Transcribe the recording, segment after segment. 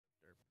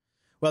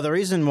Well, the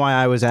reason why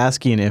I was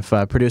asking if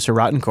producer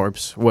Rotten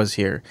Corpse was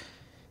here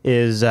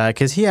is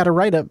because he had a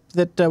write-up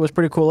that was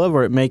pretty cool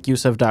over at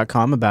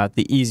makeuseof.com about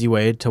the easy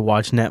way to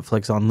watch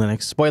Netflix on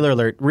Linux. Spoiler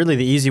alert, really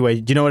the easy way.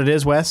 Do you know what it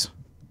is, Wes?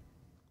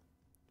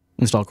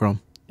 Install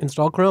Chrome.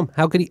 Install Chrome.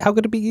 How could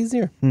it be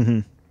easier? Mm-hmm.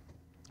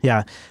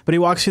 Yeah, but he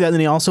walks through that, and then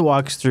he also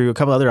walks through a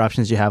couple other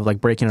options you have, like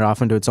breaking it off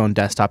into its own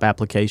desktop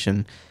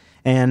application,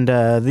 and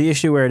the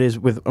issue where it is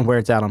with where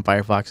it's out on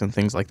Firefox and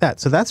things like that.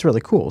 So that's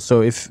really cool.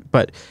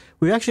 But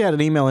we actually had an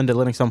email into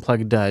Linux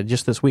Unplugged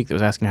just this week that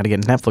was asking how to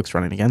get Netflix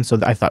running again. So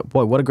I thought,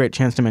 boy, what a great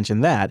chance to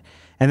mention that.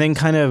 And then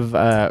kind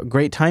of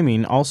great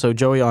timing. Also,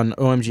 Joey on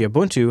OMG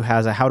Ubuntu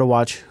has a how to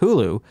watch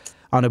Hulu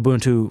on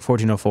Ubuntu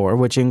 14.04,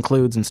 which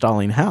includes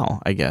installing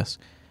HAL, I guess.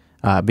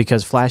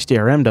 Because Flash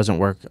DRM doesn't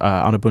work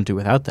on Ubuntu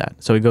without that.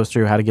 So he goes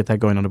through how to get that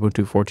going on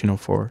Ubuntu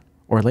 14.04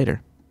 or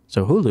later.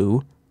 So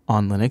Hulu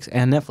on Linux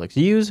and Netflix.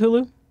 You use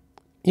Hulu?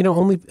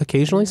 Only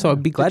occasionally, so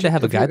I'd be glad to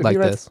have a guide like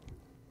this.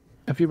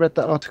 Have you read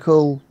that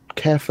article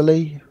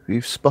carefully? Have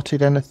you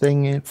spotted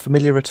anything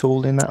familiar at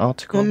all in that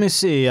article? Let me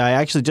see. I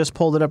actually just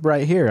pulled it up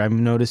right here.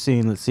 I'm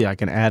noticing, let's see, I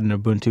can add an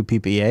Ubuntu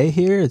PPA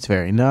here. It's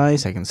very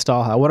nice. I can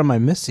install. What am I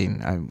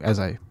missing as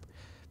I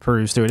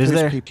peruse through it? Whose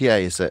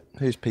PPA is it?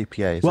 Whose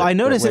PPA is it? Well, I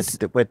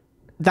noticed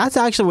that's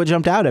actually what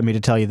jumped out at me, to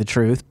tell you the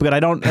truth. But I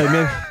don't.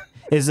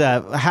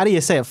 How do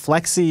you say it?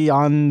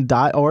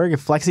 Flexion.org?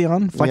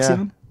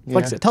 Flexion?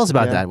 Yeah. Tell us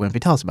about that,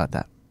 Wimpy. Tell us about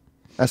that.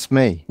 That's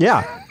me.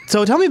 Yeah.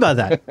 So tell me about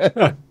that.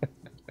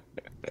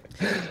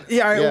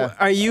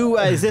 Are you?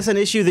 Is this an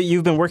issue that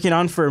you've been working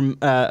on for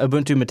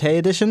Ubuntu Mate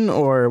Edition,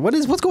 or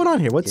what's going on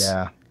here?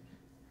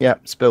 Yeah,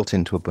 it's built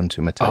into Ubuntu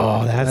Mate.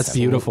 Oh, that's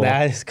beautiful.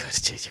 That is good.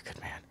 Jeez, you're a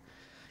good man.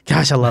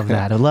 Gosh, I love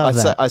that. I love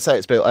that. I say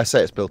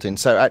it's built in.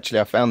 So actually,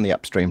 I found the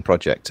Upstream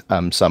project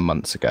some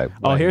months ago.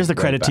 Oh, here's the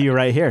credit to you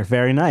right here.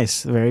 Very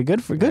nice. Very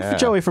good for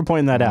Joey for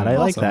pointing that out. I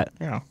like that.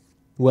 Yeah,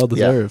 well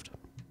deserved.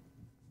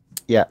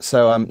 Yeah.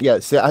 So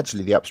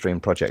actually, the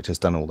Upstream project has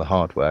done all the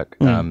hard work.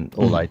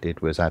 All I did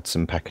was add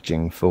some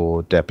packaging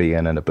for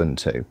Debian and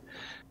Ubuntu,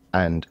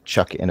 and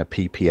chuck it in a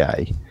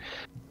PPA.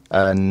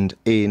 And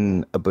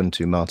in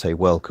Ubuntu Mate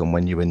Welcome,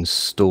 when you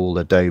install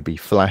Adobe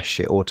Flash,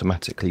 it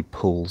automatically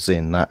pulls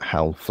in that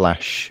HAL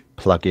Flash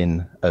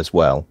plugin as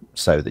well,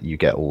 so that you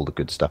get all the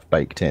good stuff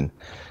baked in.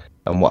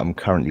 And what I'm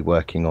currently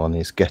working on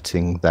is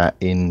getting that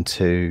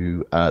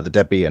into the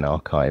Debian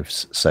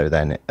archives, so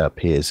then it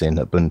appears in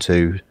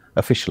Ubuntu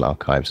official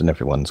archives and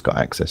everyone's got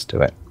access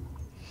to it.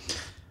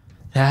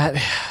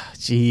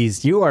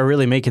 Geez, you are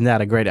really making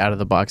that a great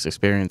out-of-the-box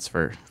experience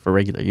for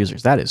regular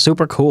users. That is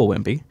super cool,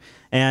 Wimpy.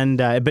 And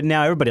but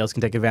now everybody else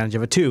can take advantage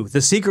of it too.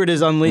 The secret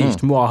is unleashed.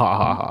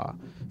 Mwahaha.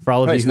 For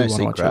all of you who want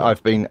to watch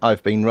it.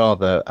 I've been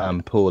rather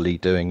poorly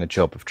doing a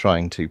job of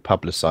trying to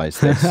publicise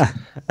this.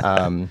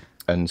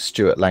 And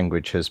Stuart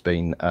Langridge has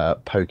been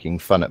poking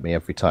fun at me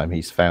every time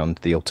he's found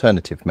the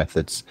alternative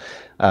methods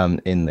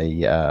in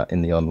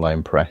the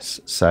online press.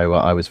 So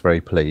I was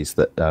very pleased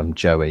that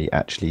Joey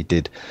actually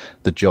did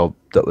the job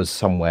that was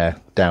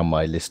somewhere down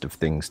my list of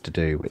things to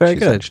do, which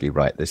is actually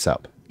write this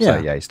up. Yeah.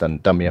 So yeah, he's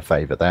done me a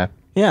favour there.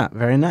 Yeah,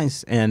 very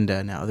nice. And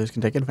now others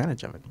can take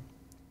advantage of it.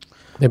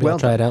 Maybe I'll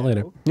try it out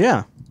later.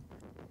 Yeah.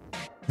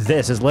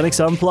 This is Linux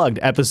Unplugged,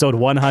 episode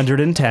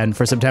 110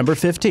 for September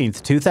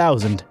 15th,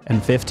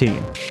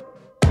 2015.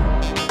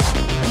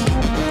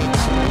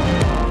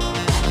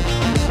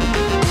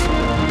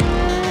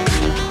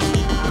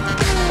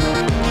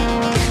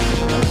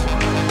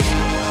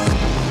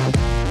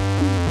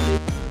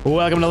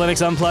 Welcome to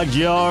Linux Unplugged,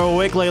 your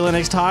weekly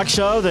Linux talk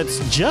show that's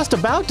just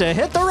about to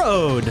hit the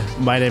road.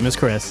 My name is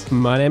Chris.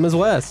 My name is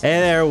Wes.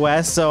 Hey there,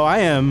 Wes. So I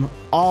am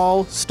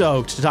all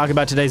stoked to talk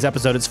about today's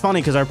episode. It's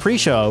funny because our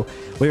pre-show,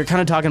 we were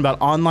kind of talking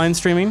about online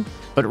streaming,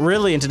 but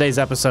really in today's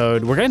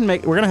episode, we're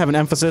gonna have an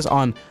emphasis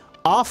on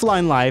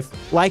offline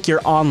life like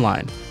you're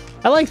online.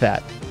 I like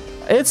that.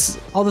 It's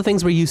all the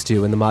things we're used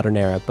to in the modern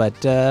era, but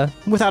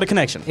without a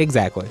connection.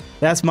 Exactly.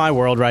 That's my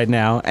world right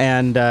now.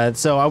 And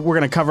so we're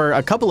going to cover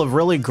a couple of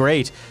really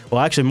great, well,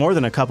 actually more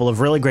than a couple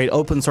of really great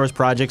open source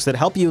projects that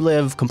help you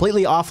live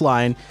completely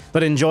offline,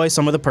 but enjoy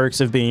some of the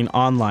perks of being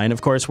online.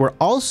 Of course, we're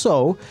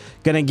also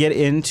going to get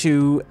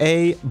into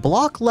a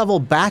block level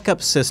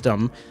backup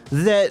system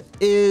that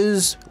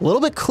is a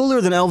little bit cooler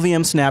than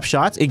LVM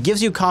snapshots. It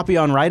gives you copy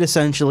on write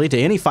essentially to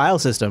any file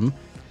system.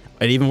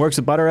 It even works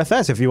with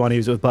Btrfs if you want to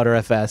use it with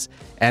Btrfs,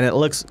 and it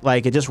looks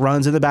like it just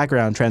runs in the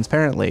background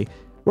transparently.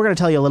 We're going to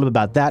tell you a little bit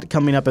about that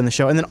coming up in the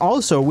show. And then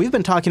also, we've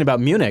been talking about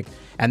Munich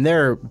and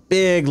their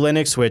big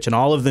Linux switch and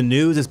all of the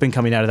news that's been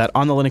coming out of that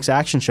on the Linux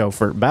Action Show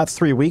for about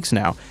 3 weeks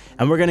now.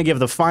 And we're going to give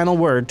the final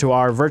word to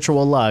our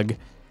virtual lug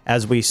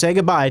as we say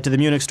goodbye to the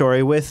Munich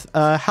story with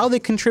how they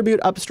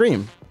contribute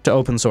upstream to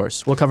open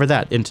source. We'll cover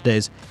that in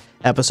today's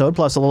episode,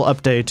 plus a little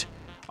update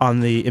on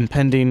the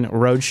impending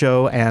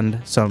roadshow and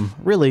some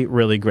really,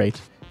 really great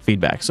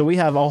feedback. So we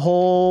have a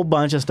whole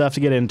bunch of stuff to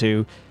get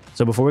into.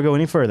 So before we go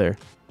any further,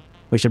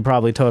 we should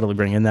probably totally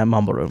bring in that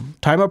mumble room.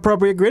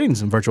 Time-appropriate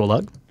greetings in Virtual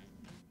Lug.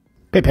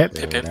 Pip, pip.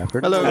 Hello.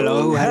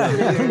 Hello.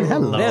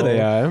 There they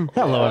are.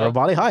 Hello,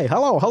 everybody. Hi.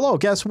 Hello.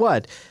 Guess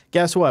what?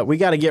 We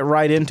got to get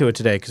right into it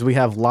today because we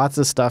have lots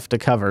of stuff to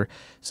cover.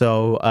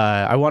 So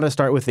I want to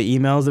start with the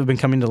emails that have been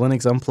coming to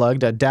Linux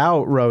Unplugged.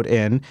 Dow wrote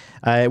in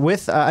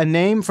with a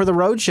name for the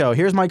roadshow.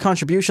 Here's my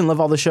contribution. Love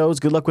all the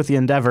shows. Good luck with the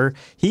endeavor.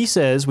 He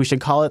says we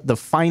should call it the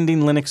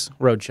Finding Linux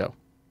Roadshow.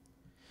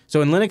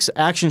 So in Linux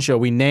Action Show,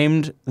 we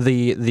named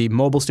the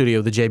mobile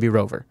studio the JB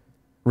Rover.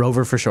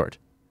 Rover for short.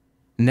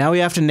 Now we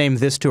have to name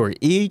this tour.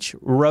 Each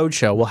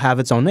roadshow will have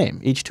its own name.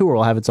 Each tour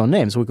will have its own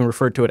name, so we can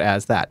refer to it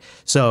as that.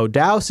 So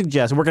Dow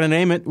suggests, we're going to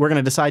name it, we're going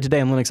to decide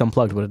today on Linux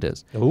Unplugged what it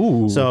is.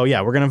 Ooh. So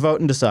yeah, we're going to vote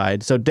and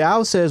decide. So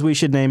Dow says we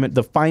should name it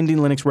the Finding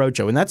Linux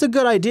Roadshow. And that's a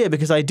good idea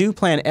because I do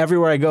plan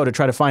everywhere I go to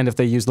try to find if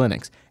they use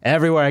Linux.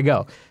 Everywhere I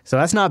go. So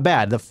that's not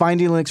bad. The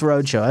Finding Linux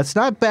Roadshow. That's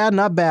not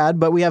bad,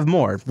 but we have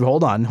more.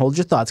 Hold on, hold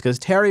your thoughts, because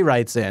Terry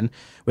writes in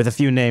with a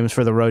few names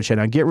for the roadshow.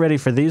 Now get ready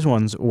for these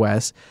ones,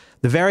 Wes.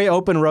 The Very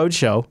Open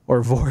Roadshow,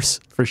 or VORS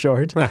for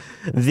short.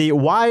 The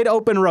Wide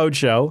Open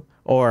Roadshow,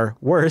 or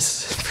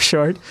WORS for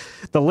short.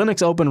 The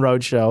Linux Open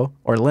Roadshow,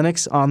 or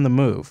Linux on the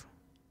Move.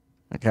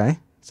 Okay?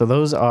 So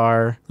those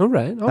are All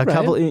right.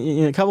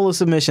 a couple of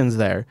submissions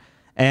there.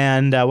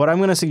 And what I'm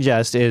going to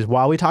suggest is,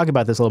 while we talk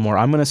about this a little more,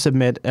 I'm going to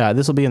submit,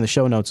 this will be in the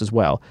show notes as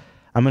well.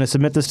 I'm going to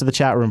submit this to the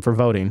chat room for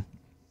voting.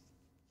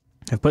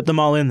 I've put them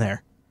all in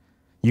there.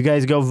 You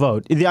guys go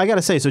vote. I got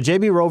to say, so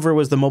JB Rover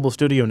was the mobile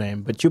studio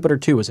name, but Jupiter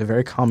 2 was a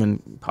very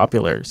common,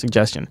 popular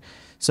suggestion.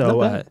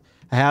 So I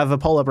have a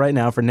poll up right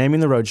now for naming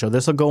the roadshow.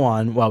 This will go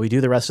on while we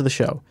do the rest of the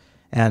show.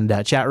 And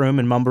chat room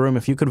and mumble room,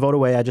 if you could vote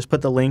away, I just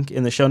put the link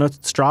in the show notes,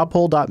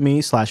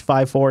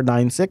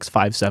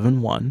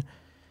 strawpoll.me/5496571.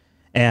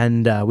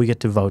 And we get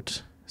to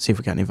vote. See if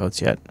we got any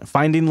votes yet.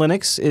 Finding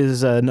Linux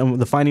is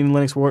the Finding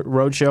Linux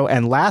Roadshow,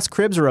 and Last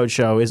Cribs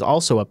Roadshow is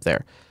also up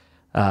there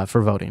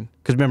for voting.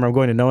 Because remember, I'm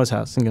going to Noah's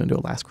house. I'm going to do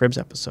a Last Cribs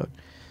episode.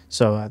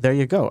 So there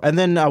you go. And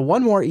then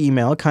one more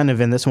email, kind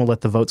of in this, and we'll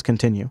let the votes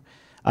continue.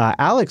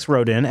 Alex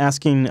wrote in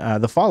asking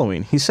the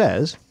following. He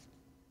says,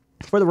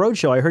 for the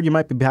roadshow, I heard you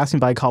might be passing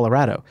by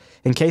Colorado.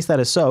 In case that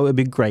is so, it'd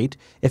be great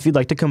if you'd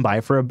like to come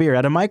by for a beer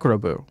at a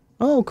microbrew.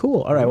 Oh,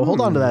 cool. All right, well, hold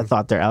on to that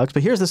thought there, Alex.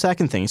 But here's the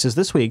second thing. He says,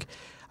 this week,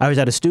 I was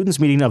at a students'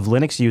 meeting of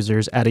Linux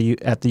users at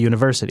the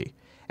university.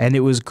 And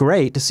it was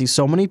great to see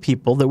so many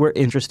people that were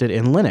interested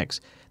in Linux.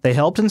 They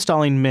helped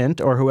installing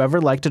Mint or whoever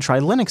liked to try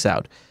Linux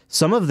out.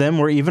 Some of them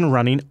were even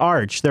running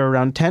Arch. There are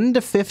around 10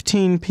 to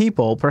 15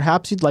 people.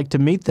 Perhaps you'd like to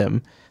meet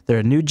them. They're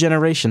a new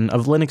generation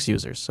of Linux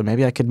users, so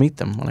maybe I could meet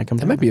them when I come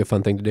back. That might be a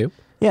fun thing to do.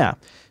 Yeah.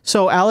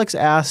 So Alex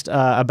asked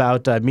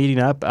about meeting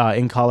up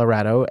in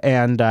Colorado,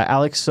 and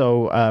Alex,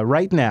 so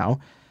right now,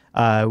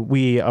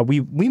 we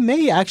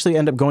may actually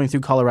end up going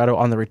through Colorado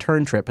on the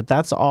return trip, but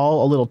that's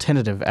all a little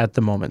tentative at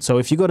the moment. So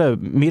if you go to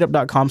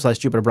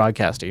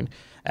meetup.com/JupiterBroadcasting,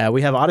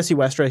 we have Odyssey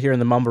Westra here in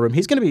the Mumble Room.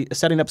 He's going to be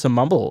setting up some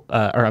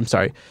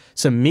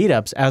some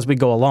meetups as we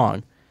go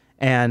along.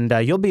 And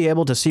you'll be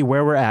able to see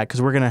where we're at,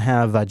 because we're going to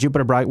have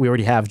we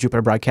already have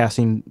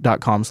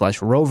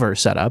JupiterBroadcasting.com/rover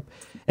set up.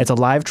 It's a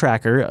live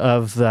tracker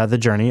of the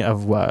journey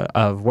of where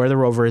the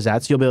rover is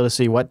at. So you'll be able to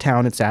see what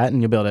town it's at,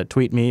 and you'll be able to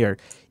tweet me or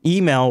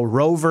email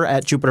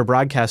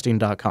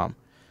rover@JupiterBroadcasting.com.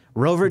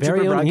 Rover at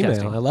Very Jupiter own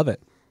Broadcasting. email. I love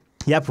it.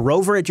 Yep,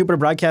 Rover at Jupiter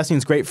Broadcasting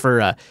is great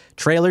for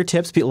trailer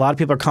tips. A lot of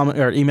people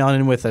are emailing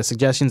in with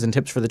suggestions and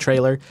tips for the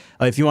trailer.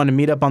 If you want to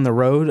meet up on the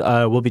road,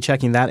 we'll be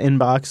checking that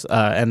inbox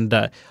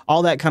and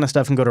all that kind of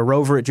stuff. And go to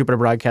rover at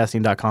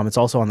JupiterBroadcasting.com. It's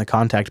also on the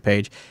contact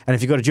page. And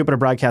if you go to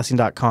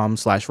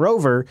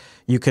JupiterBroadcasting.com/rover,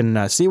 you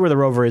can see where the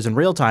rover is in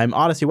real time.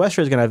 Odyssey Westra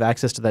is going to have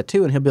access to that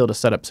too, and he'll be able to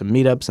set up some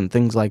meetups and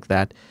things like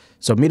that.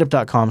 So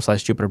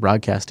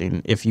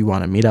meetup.com/JupiterBroadcasting if you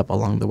want to meet up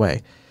along the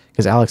way.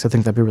 Because Alex, I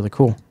think that'd be really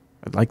cool.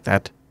 I'd like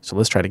that. So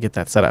let's try to get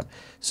that set up.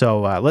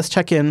 So let's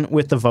check in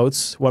with the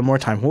votes one more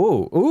time.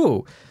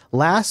 Ooh.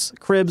 Last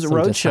Cribs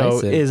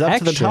Roadshow is up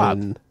to the top.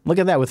 Look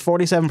at that, with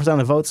 47% of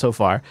the votes so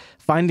far.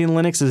 Finding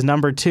Linux is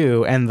number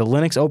 2, and the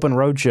Linux Open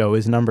Roadshow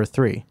is number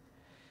 3.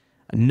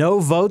 No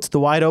votes, the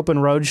Wide Open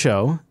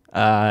Roadshow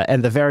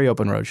and the Very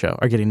Open Roadshow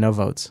are getting no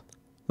votes.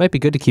 Might be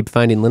good to keep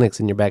Finding Linux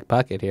in your back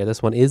pocket here.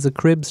 This one is a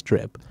crib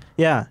strip.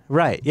 Yeah,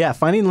 right. Yeah,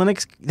 Finding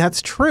Linux,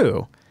 that's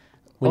true.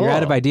 When you're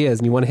out of ideas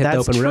and you want to hit the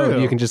open road,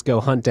 you can just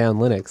go hunt down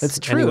Linux. That's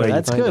true.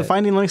 That's good.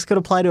 Finding Linux could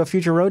apply to a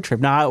future road trip.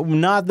 Now,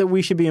 not that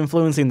we should be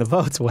influencing the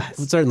votes, Wes.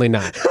 Certainly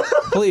not.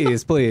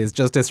 Please,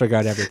 just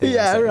disregard everything.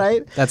 Yeah,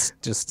 right. That's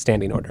just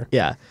standing order.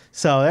 Yeah.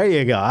 So there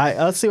you go.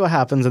 Let's see what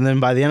happens, and then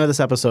by the end of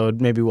this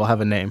episode, maybe we'll have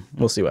a name.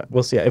 We'll see.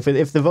 If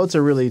the votes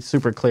are really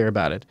super clear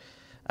about it,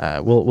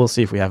 we'll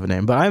see if we have a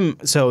name.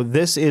 But so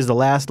this is the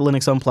last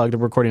Linux Unplugged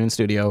recording in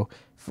studio.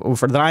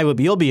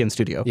 You'll be in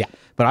studio. Yeah.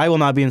 But I will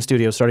not be in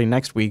studio starting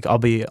next week. I'll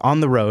be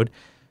on the road.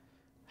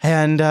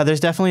 And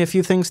there's definitely a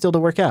few things still to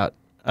work out.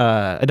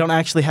 I don't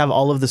actually have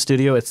all of the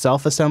studio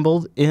itself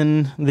assembled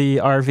in the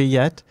RV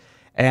yet.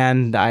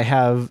 And I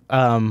have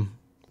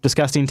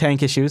disgusting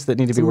tank issues that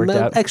need to be worked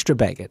out. Extra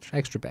baggage.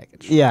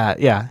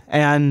 Yeah.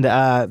 And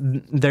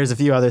there's a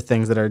few other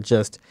things that are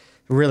just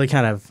really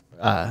kind of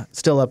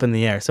still up in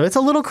the air. So it's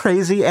a little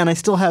crazy, and I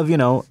still have,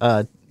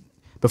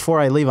 before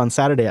I leave on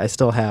Saturday, I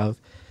still have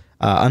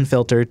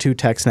Unfiltered, 2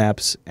 tech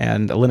snaps,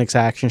 and a Linux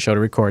action show to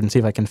record and see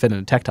if I can fit in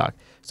a tech talk.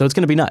 So it's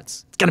going to be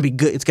nuts. It's going to be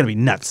good. It's going to be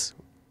nuts.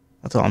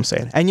 That's all I'm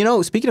saying.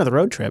 And speaking of the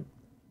road trip,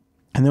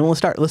 and then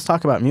let's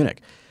talk about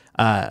Munich.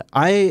 I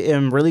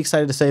am really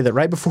excited to say that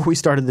right before we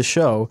started the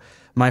show,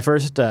 my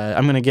first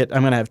I'm going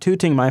to have 2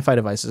 Ting MiFi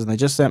devices, and they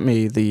just sent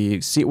me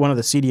one of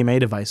the CDMA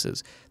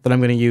devices that I'm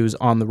going to use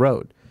on the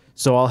road.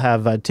 So I'll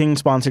have Ting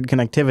sponsored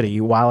connectivity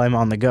while I'm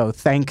on the go,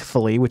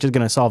 thankfully, which is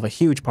going to solve a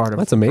huge part of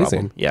That's the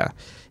amazing. problem. Yeah,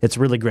 it's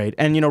really great.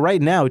 And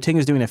right now, Ting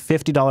is doing a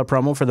 $50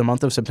 promo for the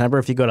month of September.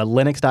 If you go to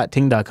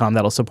linux.ting.com,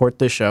 that'll support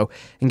this show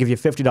and give you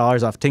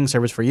 $50 off Ting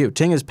service for you.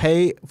 Ting is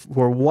pay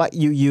for what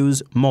you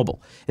use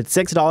mobile. It's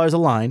 $6 a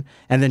line,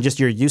 and then just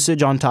your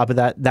usage on top of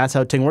that. That's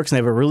how Ting works. And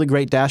they have a really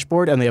great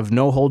dashboard, and they have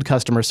no hold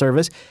customer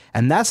service,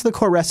 and that's the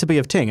core recipe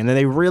of Ting. And then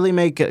they really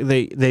make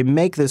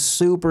this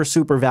super,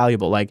 super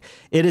valuable. Like,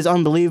 it is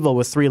unbelievable.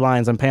 With 3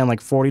 lines, I'm paying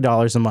like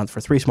 $40 a month for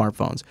 3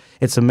 smartphones.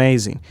 It's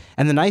amazing.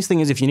 And the nice thing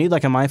is, if you need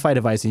like a MiFi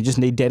device and you just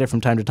need data from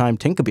time to time,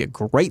 Ting could be a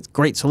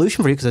great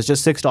solution for you because it's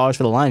just $6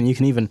 for the line, and you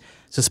can even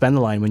suspend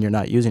the line when you're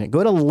not using it.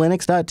 Go to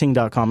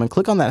linux.ting.com and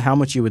click on that how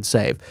much you would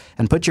save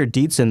and put your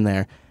deets in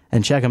there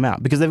and check them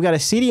out because they've got a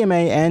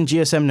CDMA and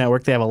GSM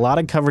network. They have a lot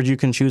of coverage you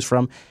can choose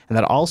from, and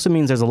that also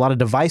means there's a lot of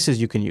devices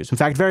you can use. In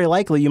fact, very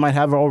likely you might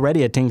have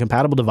already a Ting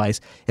compatible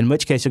device, in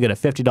which case you'll get a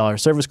 $50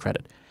 service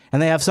credit.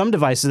 And they have some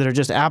devices that are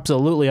just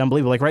absolutely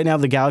unbelievable. Like right now,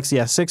 the Galaxy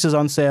S6 is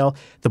on sale.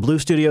 The Blue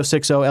Studio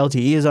 6.0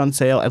 LTE is on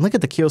sale. And look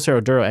at the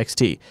Kyocera Duro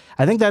XT.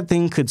 I think that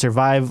thing could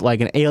survive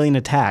like an alien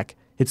attack.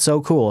 It's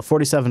so cool.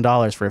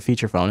 $47 for a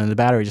feature phone, and the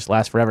battery just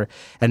lasts forever.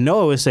 And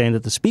Noah was saying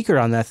that the speaker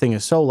on that thing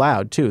is so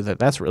loud, too,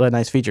 that's a really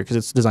nice feature because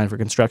it's designed for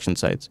construction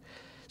sites.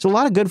 So a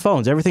lot of good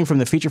phones, everything from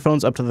the feature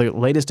phones up to the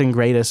latest and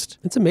greatest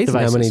It's amazing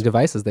devices. how many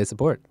devices they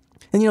support.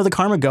 And the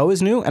Karma Go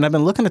is new, and I've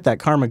been looking at that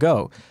Karma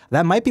Go.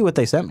 That might be what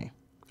they sent me.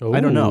 Ooh. I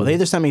don't know. They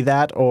either sent me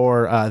that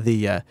or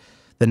the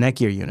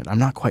Netgear unit. I'm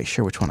not quite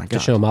sure which one I got. To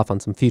show them off on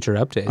some future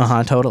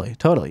updates.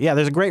 Totally. Yeah,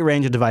 there's a great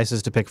range of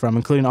devices to pick from,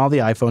 including all the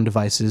iPhone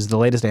devices, the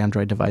latest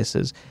Android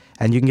devices,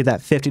 and you can get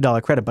that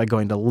 $50 credit by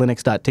going to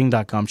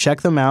linux.ting.com.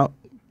 Check them out.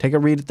 Take a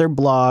read at their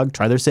blog.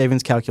 Try their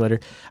savings calculator.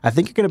 I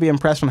think you're going to be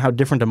impressed on how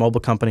different a mobile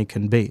company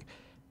can be.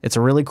 It's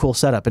a really cool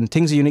setup, and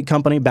Ting's a unique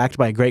company backed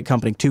by a great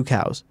company, 2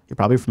 Cows. You're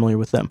probably familiar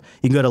with them.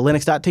 You can go to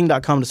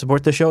linux.ting.com to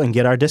support the show and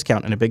get our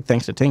discount, and a big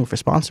thanks to Ting for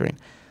sponsoring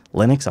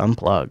Linux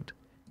Unplugged.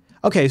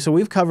 Okay, so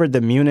we've covered the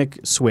Munich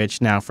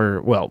switch now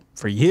for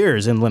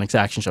years in Linux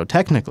Action Show,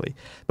 technically.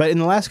 But in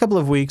the last couple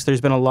of weeks, there's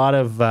been a lot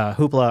of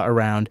hoopla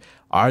around,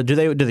 do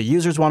the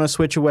users want to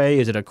switch away?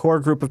 Is it a core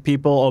group of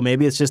people? Oh,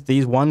 maybe it's just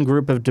these one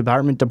group of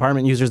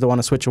department users that want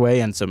to switch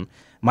away and some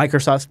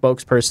Microsoft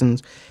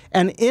spokespersons.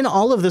 And in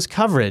all of this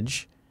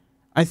coverage,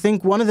 I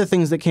think one of the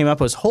things that came up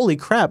was, holy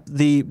crap,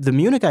 the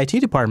Munich IT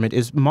department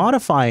is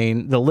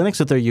modifying the Linux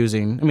that they're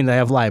using. I mean, they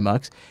have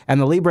Linux, and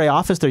the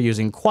LibreOffice they're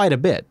using quite a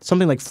bit.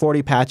 Something like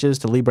 40 patches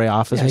to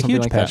LibreOffice or something like that.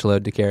 A huge patch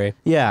load to carry.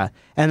 Yeah,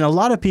 and a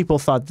lot of people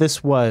thought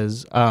this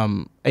was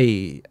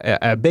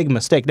a big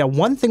mistake. Now,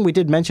 one thing we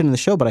did mention in the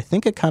show, but I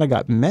think it kind of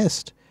got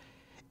missed,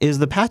 is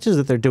the patches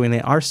that they're doing,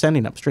 they are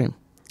sending upstream.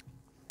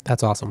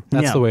 That's awesome.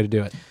 That's the way to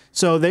do it.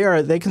 So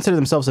they consider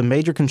themselves a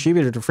major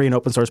contributor to free and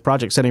open source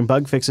projects, sending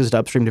bug fixes to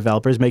upstream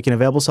developers, making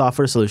available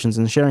software solutions,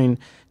 and sharing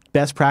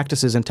best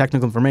practices and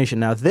technical information.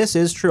 Now, this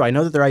is true. I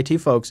know that their IT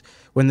folks,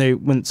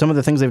 when some of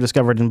the things they've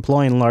discovered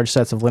employing large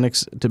sets of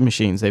Linux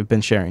machines, they've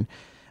been sharing.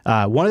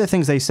 One of the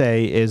things they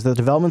say is the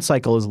development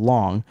cycle is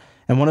long,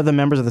 and one of the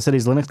members of the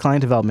city's Linux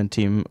client development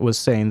team was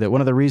saying that one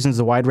of the reasons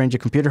the wide range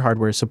of computer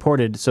hardware is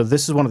supported, so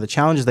this is one of the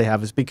challenges they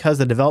have, is because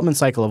the development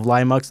cycle of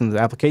Linux and the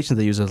applications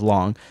they use is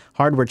long,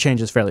 hardware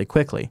changes fairly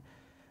quickly.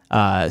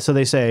 So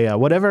they say,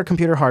 whatever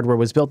computer hardware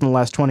was built in the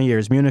last 20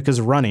 years, Munich is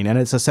running, and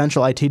it's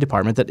essential IT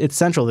department that it's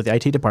central that the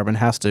IT department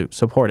has to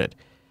support it.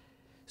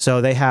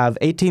 So they have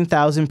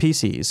 18,000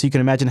 PCs. So you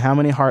can imagine how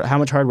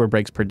much hardware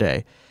breaks per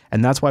day.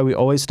 And that's why we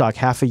always stock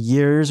half a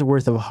year's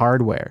worth of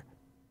hardware.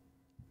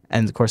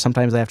 And of course,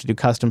 sometimes they have to do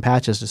custom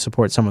patches to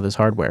support some of this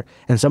hardware.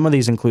 And some of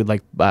these include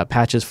like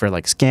patches for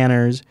like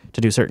scanners to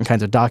do certain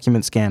kinds of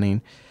document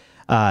scanning.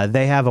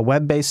 They have a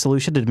web-based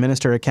solution to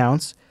administer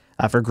accounts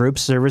for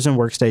groups, servers, and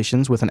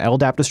workstations with an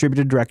LDAP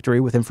distributed directory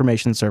with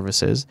information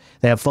services.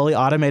 They have fully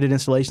automated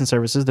installation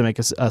services to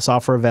make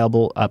software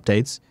available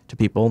updates to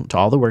people, to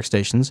all the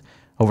workstations,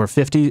 over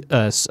 50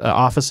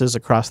 offices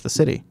across the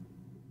city.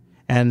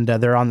 And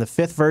they're on the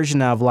 5th version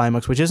now of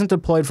Linux, which isn't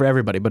deployed for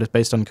everybody, but it's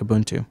based on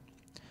Kubuntu.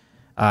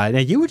 Now,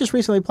 you were just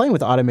recently playing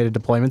with automated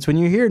deployments. When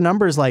you hear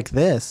numbers like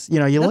this, you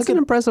look at... That's an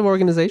impressive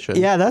organization.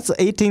 Yeah, that's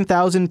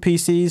 18,000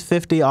 PCs,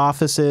 50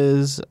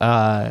 offices.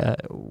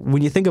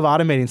 When you think of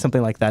automating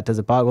something like that, does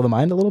it boggle the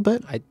mind a little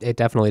bit? It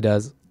definitely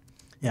does.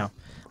 Yeah.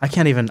 I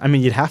can't even... I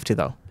mean, you'd have to,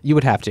 though. You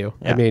would have to.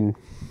 Yeah. I mean,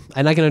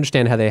 and I can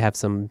understand how they have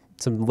some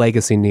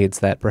legacy needs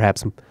that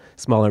perhaps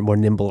smaller, more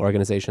nimble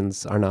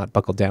organizations are not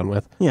buckled down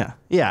with. Yeah.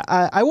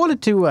 I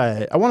wanted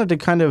to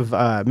kind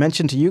of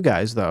mention to you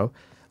guys, though,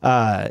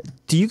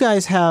 Do you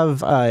guys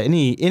have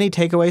any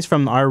takeaways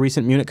from our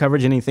recent Munich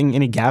coverage?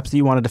 Any gaps that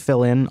you wanted to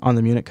fill in on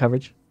the Munich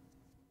coverage?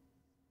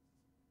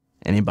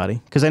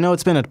 Anybody? Because I know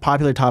it's been a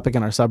popular topic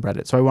in our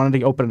subreddit, so I wanted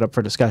to open it up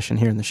for discussion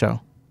here in the show.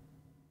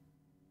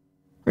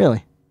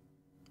 Really?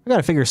 I got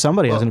to figure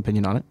somebody has an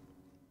opinion on it.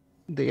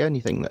 The only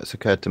thing that's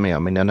occurred to me, I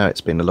mean, I know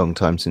it's been a long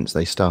time since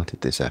they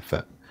started this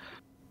effort,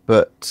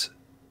 but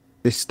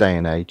this day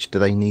and age, do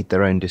they need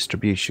their own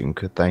distribution?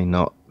 Could they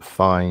not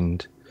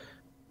find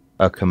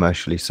a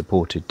commercially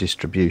supported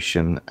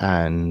distribution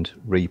and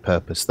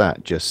repurpose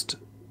that, just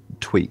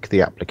tweak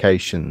the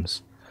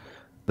applications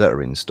that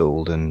are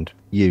installed and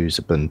use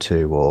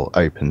Ubuntu or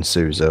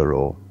OpenSUSE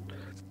or...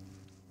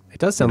 It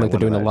does sound like they're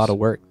doing a lot of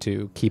work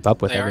to keep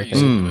up with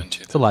everything.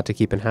 Ubuntu. It's a lot to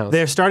keep in-house.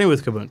 They're starting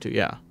with Kubuntu,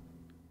 yeah.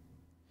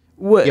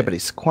 Yeah, but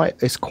it's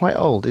quite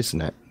old,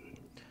 isn't it?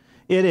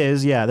 It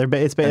is, yeah.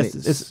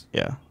 It's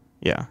yeah.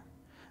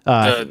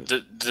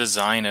 The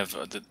design of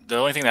the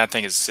only thing that I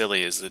think is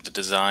silly is that the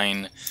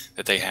design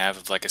that they have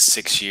of like a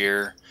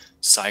 6-year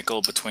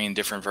cycle between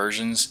different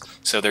versions.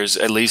 So there's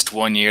at least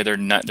 1 year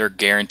they're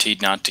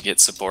guaranteed not to get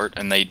support,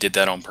 and they did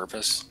that on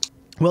purpose.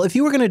 Well, if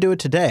you were going to do it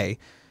today,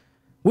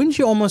 wouldn't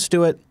you almost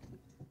do it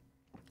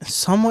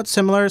somewhat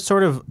similar,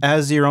 sort of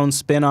as your own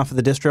spin off of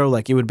the distro?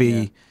 Like it would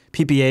be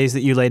PPAs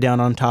that you lay down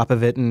on top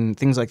of it and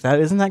things like that.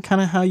 Isn't that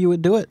kind of how you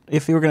would do it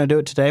if you were going to do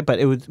it today? But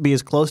it would be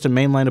as close to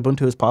mainline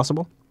Ubuntu as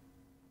possible.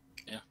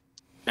 Yeah,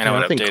 and I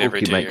would update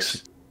every 2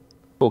 years.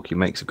 Borky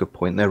makes a good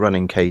point. They're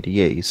running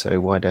KDE,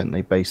 so why don't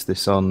they base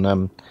this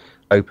on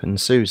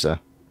OpenSUSE?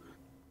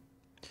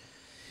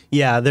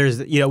 Yeah, there's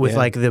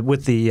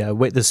with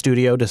the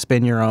studio to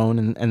spin your own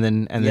and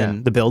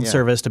then the build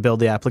service to build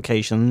the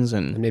applications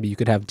and maybe you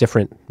could have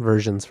different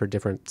versions for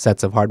different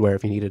sets of hardware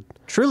if you needed.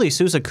 Truly,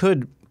 SUSE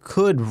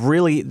could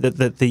really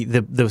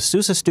the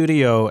SUSE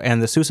Studio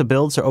and the SUSE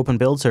Builds or Open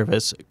Build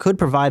service could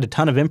provide a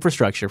ton of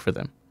infrastructure for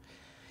them.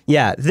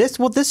 Yeah,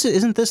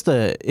 isn't this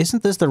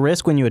the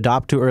risk when you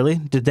adopt too early?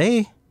 Did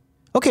they?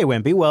 Okay,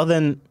 Wimpy. Well,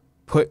 then,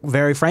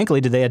 very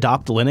frankly, did they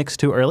adopt Linux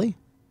too early?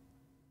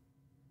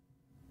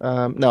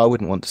 No, I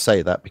wouldn't want to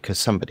say that because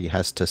somebody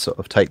has to sort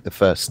of take the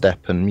first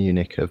step, and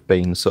Munich have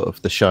been sort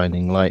of the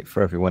shining light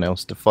for everyone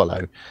else to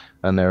follow.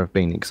 And there have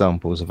been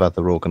examples of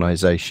other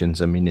organisations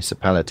and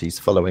municipalities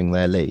following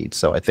their lead.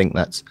 So I think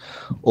that's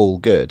all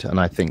good. And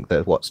I think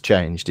that what's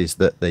changed is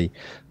that the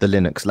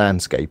Linux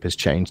landscape has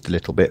changed a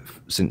little bit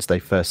since they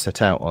first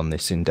set out on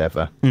this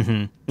endeavour.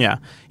 Mm-hmm. Yeah,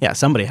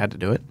 somebody had to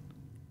do it.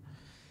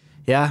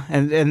 Yeah,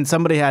 and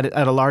somebody at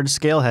a large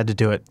scale had to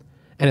do it.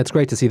 And it's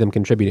great to see them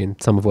contributing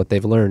some of what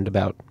they've learned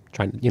about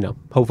trying to,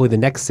 hopefully the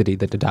next city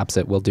that adopts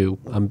it will do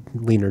a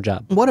leaner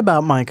job. What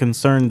about my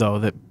concern, though,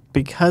 that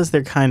because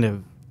they're kind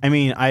of,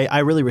 I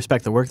really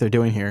respect the work they're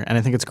doing here, and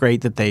I think it's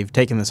great that they've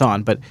taken this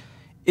on, but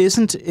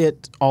isn't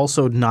it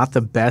also not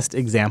the best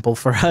example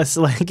for us?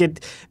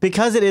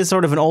 Because it is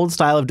sort of an old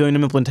style of doing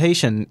an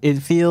implementation, it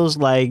feels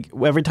like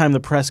every time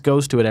the press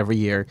goes to it every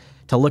year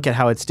to look at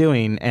how it's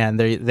doing, and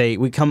and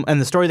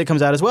the story that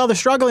comes out is, well, they're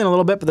struggling a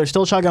little bit, but they're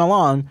still chugging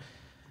along.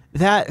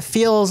 That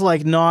feels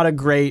like not a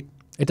great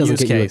It doesn't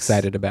use get case. you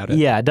excited about it.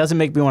 Yeah, it doesn't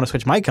make me want to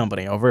switch my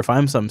company over if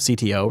I'm some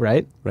CTO,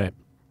 right? Right.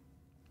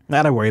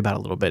 That I worry about a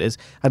little bit is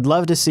I'd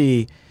love to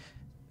see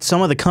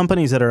some of the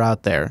companies that are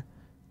out there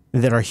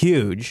that are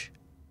huge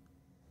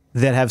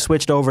that have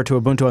switched over to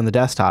Ubuntu on the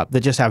desktop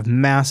that just have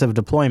massive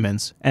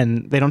deployments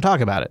and they don't talk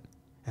about it.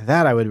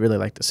 That I would really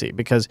like to see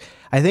because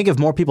I think if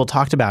more people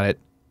talked about it,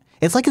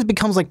 it's like it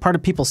becomes like part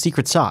of people's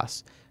secret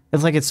sauce.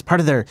 It's like it's part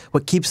of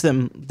what keeps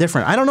them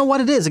different. I don't know what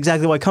it is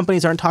exactly why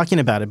companies aren't talking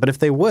about it, but if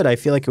they would, I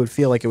feel like it would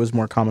feel like it was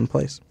more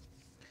commonplace.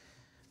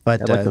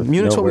 But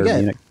Munich's what we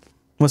get.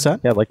 What's that?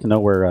 Yeah, I'd like to know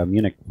where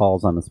Munich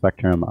falls on the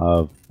spectrum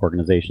of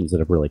organizations that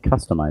have really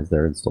customized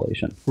their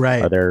installation.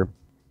 Right. Are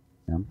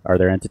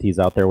there entities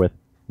out there with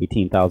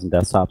 18,000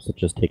 desktops that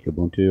just take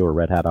Ubuntu or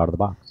Red Hat out of the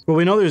box? Well,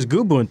 we know there's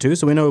Ubuntu,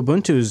 so we know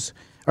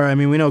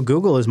we know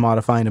Google is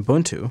modifying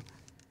Ubuntu.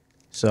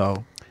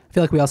 So I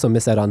feel like we also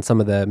miss out on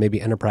some of the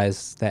maybe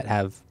enterprise that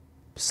have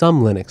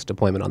some Linux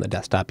deployment on the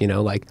desktop,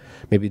 like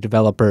maybe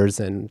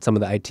developers and some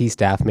of the IT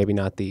staff, maybe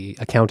not the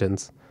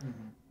accountants.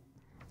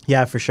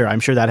 Yeah, for sure.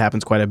 I'm sure that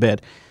happens quite a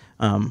bit.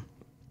 And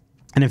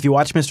if you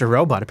watch Mr.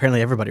 Robot,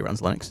 apparently everybody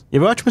runs Linux. You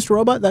ever watch Mr.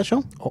 Robot, that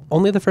show?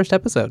 Only the first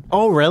episode.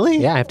 Oh, really?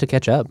 Yeah, I have to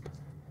catch up.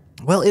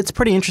 Well, it's a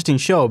pretty interesting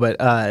show, but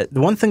the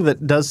one thing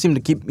that does seem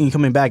to keep me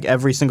coming back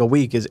every single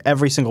week is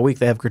every single week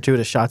they have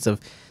gratuitous shots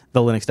of the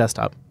Linux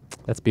desktop.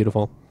 That's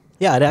beautiful.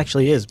 Yeah, it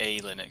actually is. A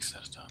Linux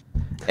desktop.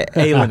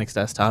 A Linux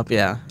desktop,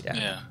 yeah.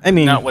 I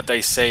mean, not what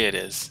they say it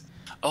is.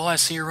 Oh, I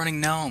see you're running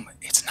GNOME.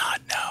 It's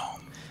not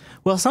GNOME.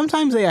 Well,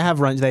 sometimes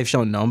they've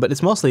shown GNOME, but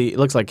it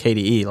looks like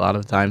KDE a lot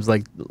of the times.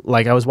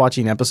 Like I was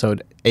watching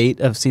episode 8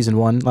 of season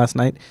 1 last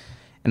night,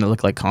 and it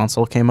looked like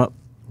console came up,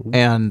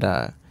 and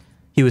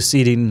he was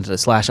seeding to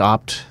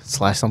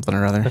 /opt/ something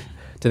or other.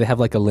 Do they have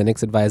like a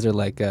Linux advisor,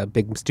 like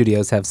big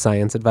studios have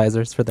science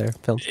advisors for their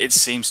films? It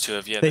seems to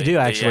have, yeah. They do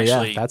actually,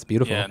 yeah. That's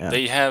beautiful. Yeah,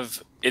 they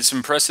have. It's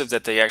impressive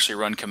that they actually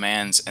run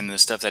commands, and the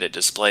stuff that it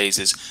displays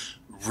is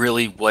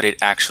really what it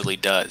actually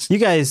does. You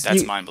guys,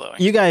 that's mind blowing.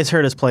 You guys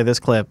heard us play this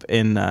clip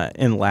in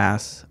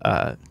LAS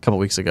a couple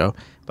weeks ago,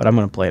 but I'm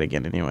going to play it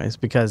again anyways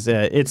because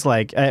it's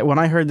like when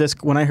I heard this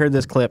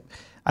clip,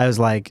 I was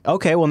like,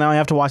 okay, well now I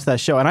have to watch that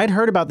show, and I'd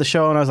heard about the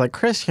show, and I was like,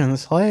 Christian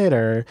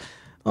Slater,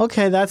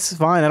 okay, that's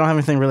fine. I don't have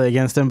anything really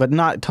against him, but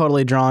not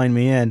totally drawing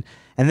me in.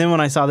 And then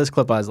when I saw this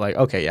clip, I was like,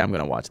 okay, yeah, I'm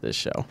going to watch this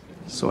show.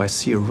 So I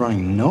see you're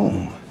running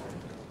GNOME.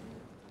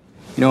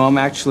 You know, I'm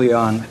actually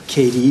on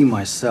KDE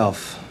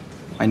myself.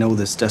 I know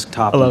this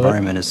desktop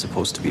environment is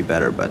supposed to be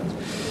better, but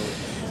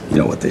you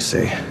know what they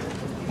say.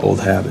 Old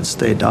habits,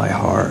 they die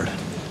hard.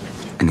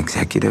 An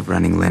executive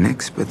running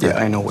Linux, but Yeah,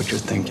 I know what you're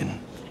thinking.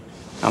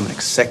 I'm an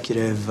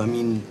executive. I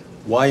mean,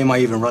 why am I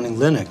even running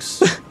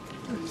Linux?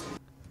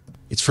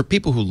 It's for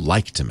people who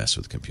like to mess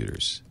with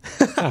computers.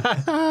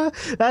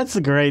 That's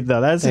great,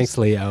 though. Thanks,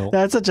 Leo.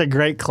 That's such a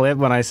great clip.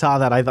 When I saw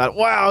that, I thought,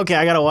 wow, okay,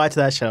 I got to watch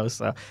that show.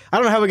 So I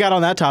don't know how we got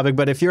on that topic,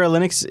 but if you're a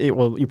Linux,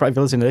 well, if you're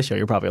listening to this show,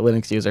 you're probably a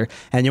Linux user,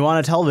 and you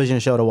want a television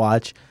show to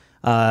watch,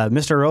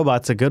 Mr.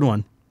 Robot's a good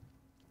one.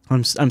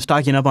 I'm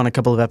stocking up on a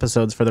couple of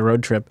episodes for the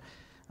road trip,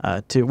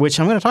 to which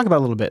I'm going to talk about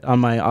a little bit on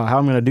my how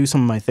I'm going to do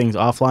some of my things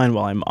offline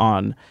while I'm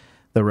on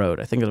the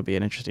road. I think it'll be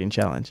an interesting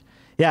challenge.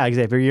 Yeah,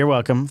 Xavier, you're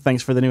welcome.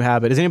 Thanks for the new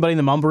habit. Is anybody in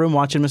the Mumble Room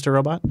watching Mr.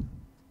 Robot?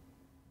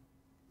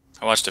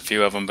 I watched a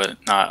few of them, but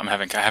I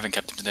haven't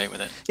kept up to date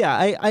with it. Yeah,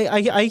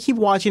 I keep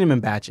watching him in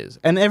batches,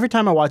 and every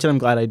time I watch it, I'm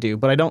glad I do.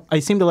 But I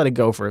seem to let it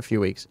go for a few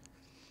weeks.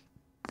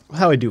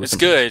 How I do? It's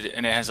good,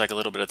 and it has like a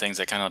little bit of things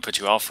that kind of put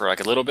you off for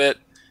like a little bit,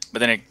 but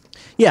then it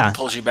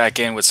pulls you back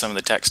in with some of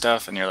the tech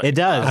stuff, and you're like, it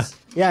does.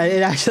 Yeah,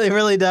 it actually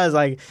really does.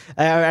 Like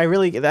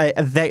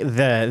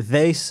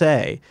they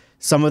say.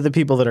 Some of the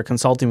people that are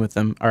consulting with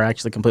them are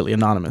actually completely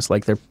anonymous.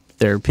 Like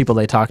they're people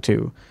they talk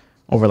to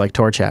over like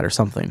TorChat or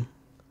something.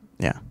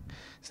 Yeah.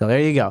 So there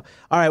you go.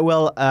 All right.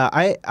 Well,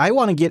 I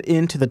want to get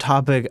into the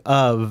topic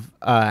of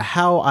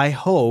how I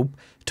hope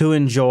to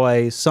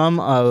enjoy some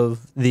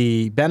of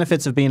the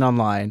benefits of being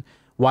online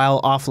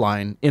while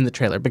offline in the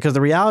trailer. Because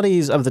the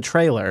realities of the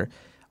trailer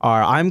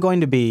are I'm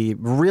going to be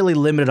really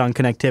limited on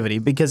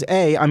connectivity because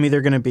I'm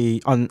either going to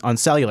be on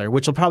cellular,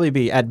 which will probably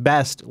be at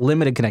best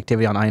limited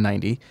connectivity on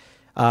I-90.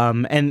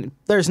 And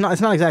it's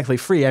not exactly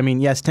free. I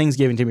mean, yes, Ting's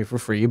giving to me for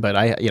free, but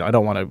I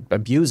don't want to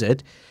abuse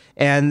it.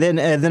 And then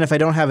if I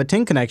don't have a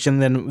Ting connection,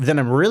 then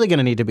I'm really going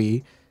to need to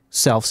be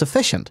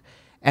self-sufficient.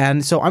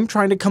 And so I'm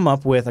trying to come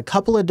up with a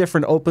couple of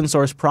different open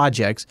source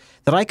projects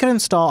that I can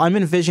install. I'm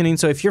envisioning,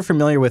 so if you're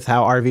familiar with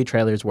how RV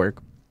trailers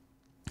work,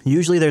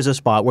 usually there's a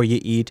spot where you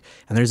eat,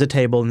 and there's a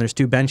table, and there's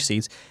 2 bench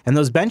seats, and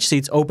those bench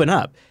seats open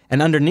up.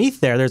 And underneath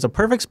there's a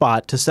perfect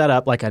spot to set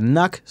up like a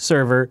NUC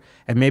server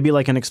and maybe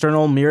like an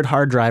external mirrored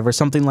hard drive or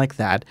something like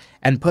that,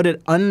 and put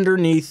it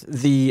underneath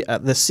the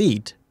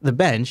seat, the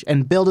bench,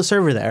 and build a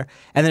server there,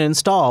 and then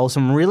install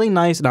some really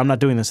nice, and I'm not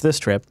doing this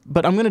trip,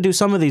 but I'm going to do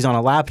some of these on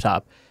a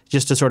laptop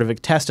just to sort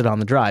of test it on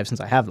the drive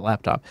since I have the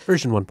laptop.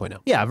 Version 1.0.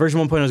 Yeah,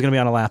 version 1.0 is going to be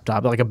on a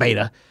laptop, like a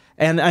beta.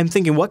 And I'm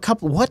thinking, what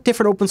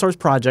different open source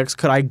projects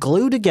could I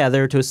glue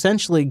together to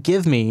essentially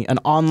give me an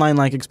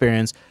online-like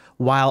experience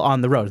while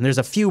on the road? And there's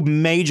a few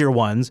major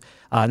ones,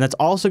 and that's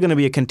also going to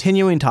be a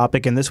continuing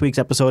topic in this week's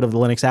episode of the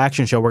Linux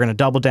Action Show. We're going to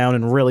double down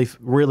and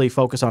really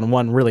focus on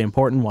one really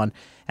important one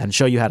and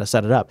show you how to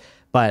set it up.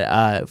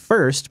 But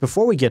first,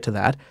 before we get to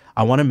that,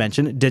 I want to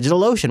mention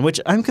DigitalOcean,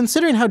 which I'm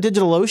considering how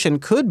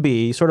DigitalOcean could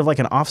be sort of like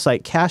an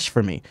offsite cache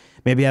for me.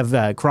 Maybe I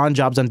have cron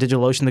jobs on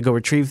DigitalOcean to go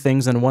retrieve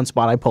things, and in one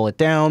spot I pull it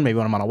down, maybe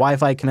when I'm on a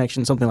Wi-Fi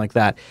connection, something like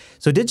that.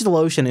 So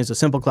DigitalOcean is a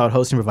simple cloud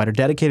hosting provider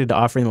dedicated to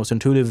offering the most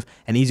intuitive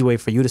and easy way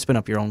for you to spin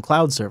up your own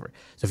cloud server.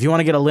 So if you want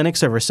to get a Linux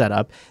server set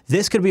up,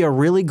 this could be a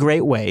really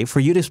great way for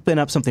you to spin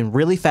up something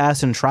really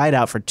fast and try it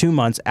out for 2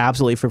 months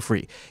absolutely for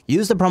free.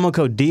 Use the promo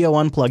code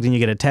DOUnplugged and you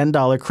get a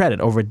 $10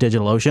 credit over at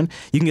DigitalOcean.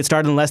 You can get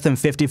started in less than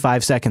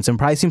 55 seconds, and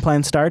pricing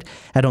plans start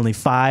at only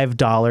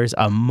 $5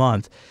 a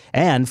month.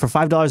 And for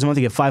 $5 a month,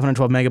 you get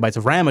 512 megabytes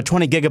of RAM, a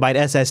 20 gigabyte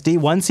SSD,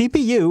 1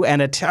 CPU, and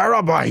a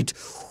terabyte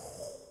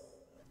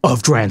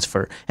of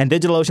transfer. And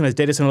DigitalOcean has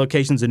data center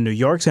locations in New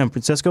York, San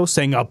Francisco,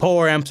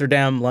 Singapore,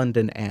 Amsterdam,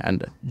 London,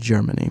 and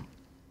Germany.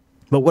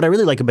 But what I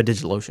really like about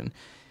DigitalOcean,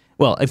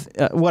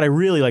 what I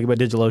really like about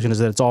DigitalOcean is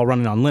that it's all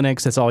running on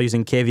Linux, it's all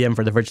using KVM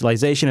for the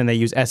virtualization, and they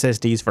use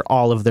SSDs for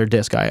all of their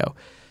disk I/O.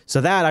 So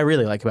that I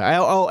really like about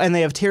it. Oh, and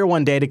they have tier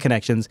 1 data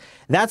connections.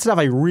 That stuff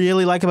I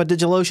really like about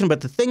DigitalOcean,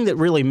 but the thing that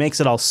really makes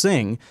it all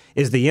sing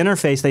is the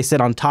interface they sit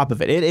on top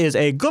of it. It is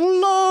a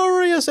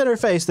glorious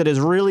interface that is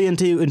really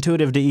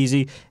intuitive to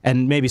easy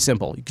and maybe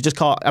simple. You could just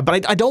call it,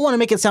 but I don't want to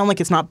make it sound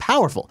like it's not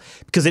powerful,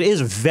 because it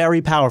is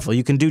very powerful.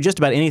 You can do just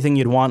about anything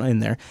you'd want in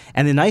there.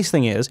 And the nice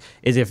thing is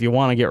if you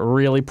want to get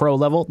really pro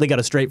level, they got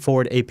a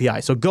straightforward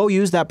API. So go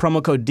use that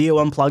promo code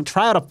DOUnplugged.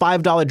 Try out a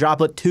 $5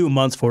 droplet 2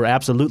 months for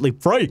absolutely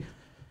free.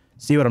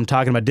 See what I'm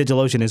talking about?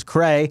 DigitalOcean is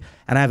cray,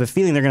 and I have a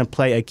feeling they're going to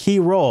play a key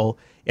role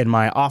in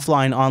my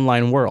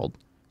offline-online world,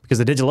 because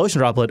the DigitalOcean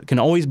droplet can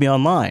always be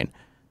online,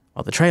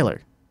 while the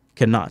trailer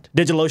cannot.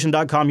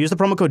 DigitalOcean.com, use the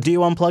promo code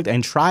DOUnplugged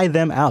and try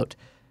them out.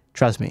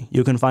 Trust me,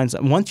 you can find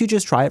some. Once you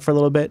just try it for a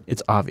little bit,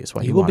 it's obvious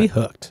why you will want be it.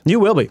 hooked. You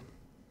will be.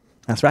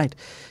 That's right.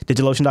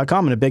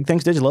 DigitalOcean.com, and a big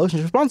thanks to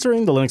DigitalOcean for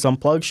sponsoring the Linux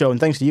Unplugged show, and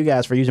thanks to you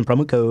guys for using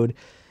promo code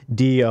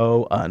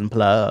DO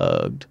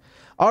Unplugged.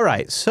 All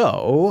right,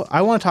 so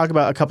I want to talk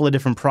about a couple of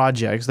different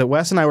projects that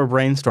Wes and I were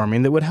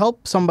brainstorming that would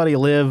help somebody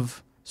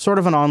live sort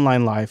of an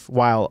online life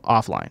while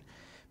offline.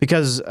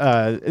 Because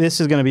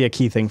this is going to be a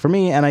key thing for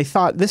me, and I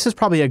thought this is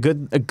probably a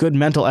good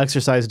mental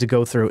exercise to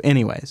go through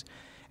anyways.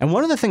 And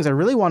one of the things I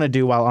really want to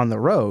do while on the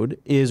road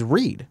is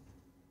read.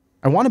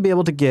 I want to be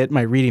able to get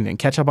my reading in,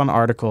 catch up on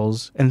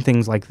articles and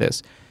things like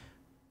this.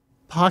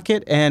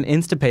 Pocket and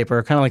Instapaper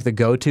are kind of like the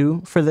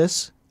go-to for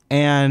this,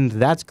 and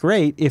that's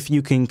great if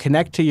you can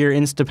connect to your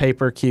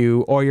Instapaper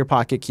queue or your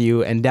Pocket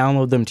queue and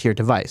download them to your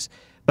device.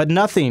 But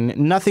nothing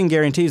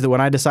guarantees that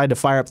when I decide to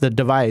fire up the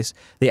device,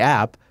 the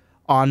app,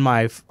 on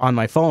my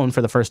phone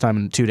for the first time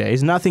in 2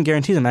 days, nothing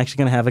guarantees I'm actually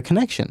going to have a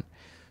connection.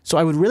 So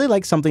I would really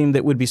like something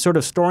that would be sort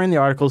of storing the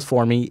articles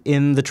for me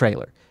in the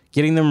trailer,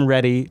 getting them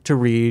ready to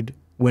read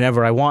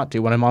whenever I want to,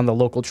 when I'm on the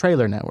local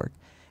trailer network.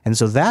 And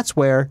so that's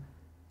where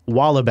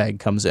Wallabag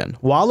comes in.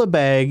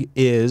 Wallabag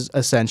is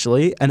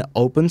essentially an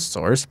open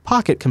source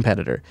Pocket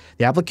competitor.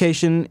 The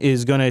application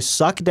is going to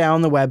suck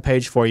down the web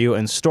page for you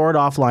and store it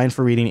offline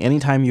for reading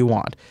anytime you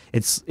want.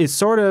 We're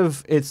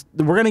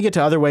going to get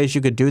to other ways you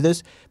could do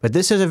this, but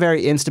this is a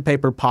very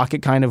Instapaper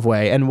Pocket kind of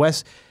way. And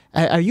Wes,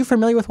 are you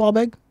familiar with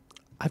Wallabag?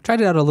 I've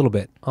tried it out a little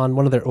bit on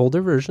one of their older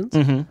versions.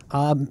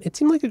 It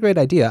seemed like a great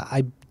idea.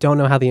 I don't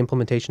know how the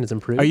implementation is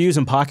improved. Are you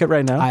using Pocket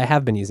right now? I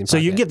have been using Pocket. So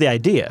you get the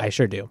idea. I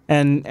sure do.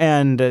 And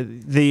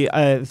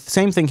the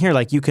same thing here.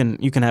 Like you can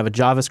have a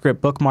JavaScript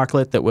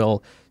bookmarklet that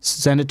will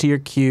send it to your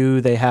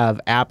queue. They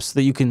have apps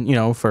that you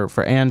can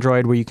for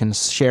Android where you can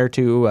share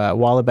to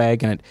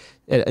Wallabag, and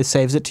it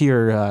saves it to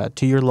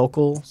your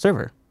local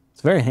server.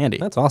 It's very handy.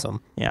 That's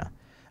awesome. Yeah.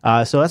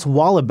 So that's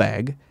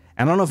Wallabag.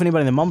 I don't know if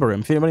anybody in the Mumble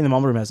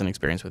Room has an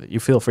experience with it, you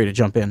feel free to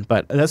jump in.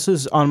 But this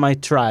is on my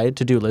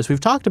to-do list. We've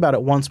talked about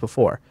it once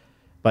before,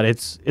 but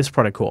it's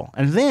pretty cool.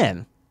 And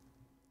then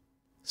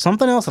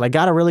something else that I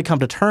got to really come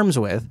to terms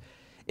with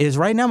is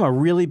right now I'm a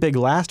really big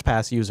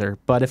LastPass user,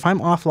 but if I'm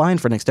offline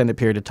for an extended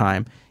period of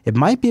time, it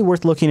might be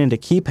worth looking into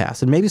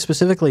KeePass, and maybe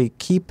specifically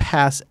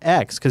KeePass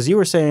X, because you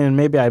were saying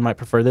maybe I might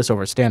prefer this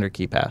over standard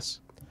KeePass.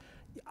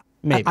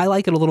 Maybe. I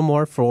like it a little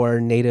more for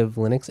native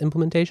Linux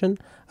implementation.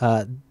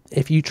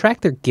 If you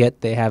track their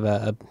Git, they have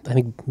I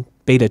think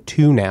beta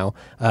 2 now.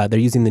 They're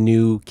using the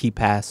new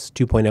KeePass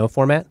 2.0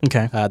 format.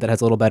 Okay. That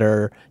has a little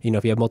better,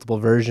 if you have multiple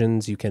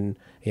versions, you can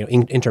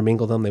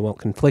intermingle them. They won't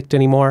conflict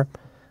anymore.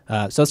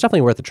 So it's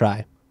definitely worth a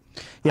try.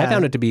 Yeah, I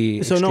found it to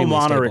be so no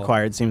mono stable.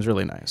 required seems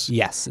really nice.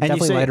 Yes, and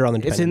definitely lighter on the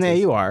dependencies. It's in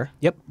the AUR.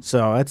 Yep.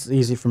 So that's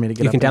easy for me to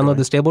get. You can download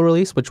the stable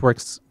release, which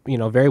works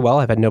very well.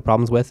 I've had no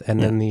problems with, and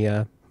then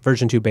the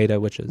version 2 beta,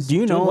 which is Do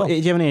you have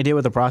any idea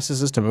what the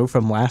process is to move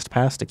from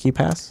LastPass to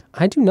KeePass?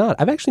 I do not.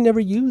 I've actually never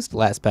used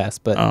LastPass,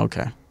 but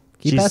okay.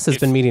 KeePass has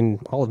been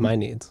meeting all of my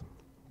needs.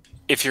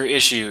 If your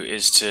issue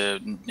is to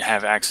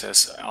have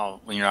access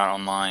when you're not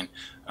online,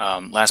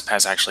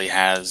 LastPass actually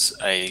has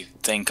a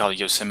thing called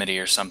Yosemite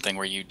or something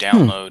where you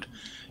download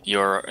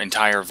your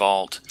entire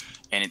vault,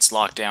 and it's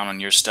locked down on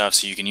your stuff,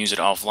 so you can use it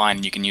offline,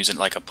 and you can use it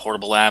like a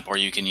portable app, or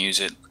you can use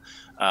it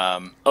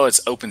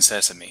it's Open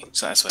Sesame,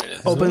 so that's what it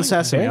is. Open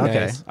Sesame,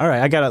 okay. Nice. All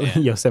right, I got to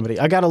Yosemite.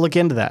 I got to look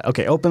into that.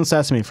 Okay, Open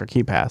Sesame for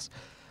KeePass.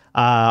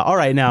 All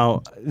right,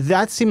 now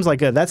that seems like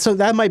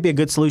that might be a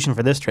good solution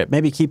for this trip.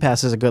 Maybe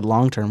KeePass is a good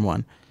long-term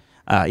one.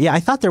 I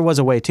thought there was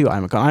a way too.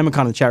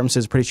 Imacon in the chat room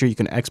says pretty sure you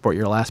can export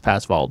your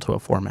LastPass vault to a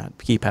format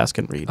KeePass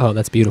can read. Oh,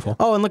 that's beautiful.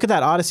 Oh, and look at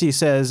that. Odyssey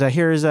says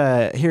here is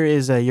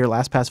your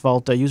LastPass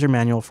vault user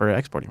manual for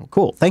exporting. Well,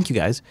 cool. Thank you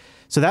guys.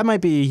 So that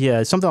might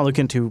be something I'll look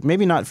into.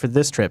 Maybe not for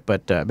this trip,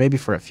 but maybe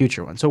for a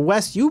future one. So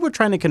Wes, you were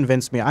trying to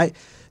convince me.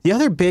 The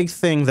other big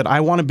thing that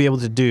I want to be able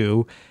to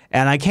do,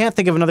 and I can't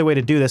think of another way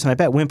to do this, and I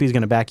bet Wimpy's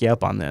going to back you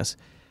up on this.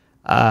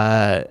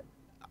 Right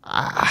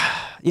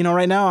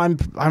now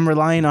I'm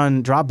relying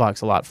on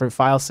Dropbox a lot for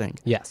file sync.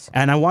 Yes.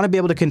 And I want to be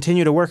able to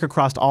continue to work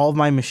across all of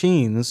my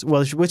machines,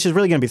 which is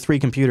really going to be 3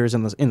 computers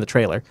in the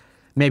trailer,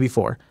 maybe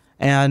 4.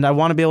 And I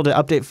want to be able to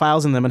update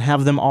files in them and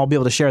have them all be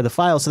able to share the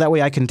files, so that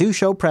way I can do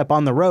show prep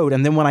on the road,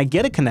 and then when I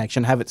get a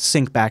connection, have it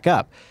sync back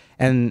up.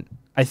 And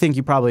I think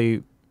you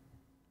probably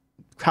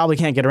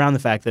can't get around the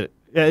fact that,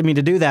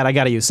 to do that, I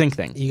got to use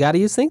SyncThing. You got to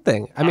use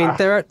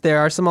SyncThing. There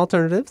are some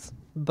alternatives,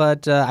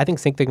 but I think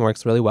SyncThing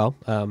works really well.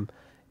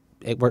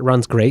 It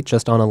runs great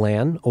just on a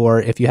LAN, or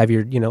if you have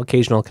your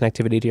occasional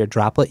connectivity to your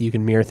droplet, you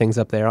can mirror things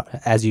up there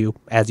as you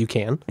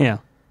can. Yeah.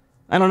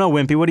 I don't know,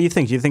 Wimpy. What do you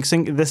think? Do you think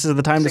this is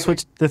the time to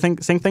switch to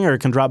SyncThing, or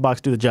can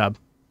Dropbox do the job?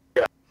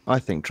 I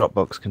think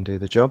Dropbox can do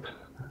the job.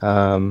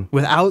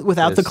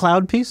 Without the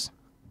cloud piece?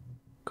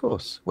 Of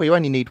course. Well, you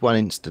only need one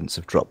instance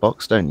of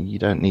Dropbox, don't you? You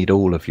don't need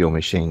all of your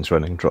machines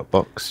running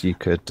Dropbox. You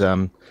could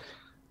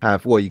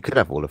have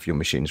all of your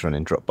machines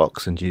running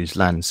Dropbox and use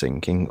LAN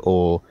syncing,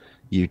 or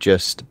You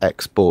just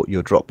export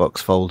your Dropbox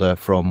folder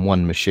from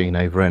one machine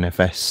over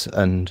NFS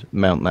and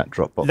mount that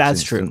Dropbox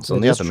instance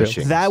on the other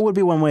machines. That would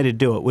be one way to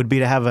do it, would be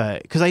to have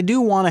because I do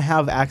want to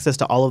have access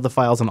to all of the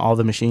files on all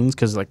the machines,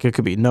 because like it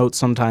could be notes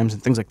sometimes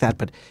and things like that.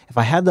 But if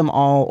I had them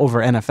all over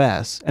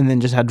NFS and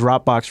then just had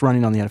Dropbox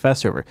running on the NFS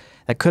server,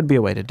 that could be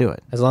a way to do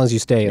it. As long as you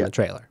stay in the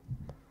trailer.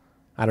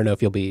 I don't know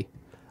if you'll be,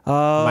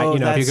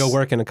 if you go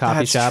work in a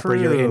coffee shop or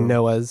you're in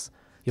Noah's.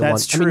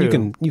 That's true. I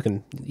mean, you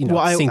can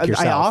sync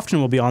yourself. I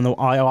often will be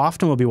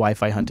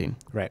Wi-Fi hunting.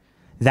 Right.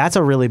 That's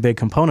a really big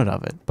component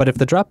of it. But if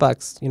the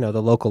Dropbox,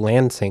 the local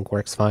LAN sync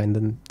works fine,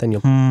 then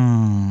you'll.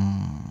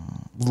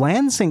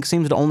 LAN sync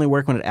seems to only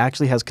work when it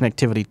actually has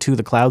connectivity to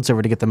the cloud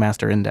server to get the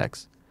master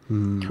index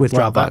with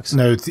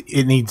Dropbox.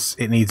 It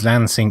needs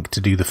LAN sync to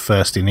do the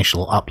first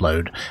initial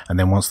upload, and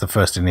then once the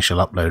first initial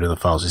upload of the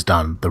files is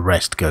done, the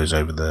rest goes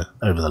over the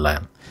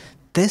LAN.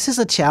 This is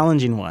a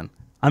challenging one.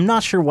 I'm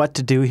not sure what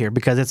to do here,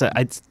 because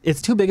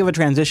it's too big of a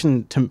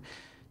transition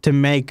to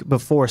make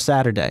before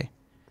Saturday.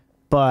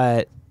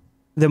 But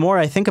the more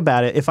I think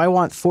about it, if I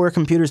want 4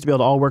 computers to be able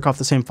to all work off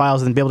the same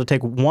files and be able to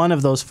take one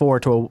of those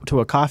 4 to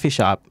a coffee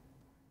shop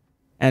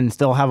and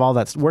still have all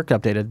that work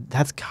updated,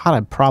 that's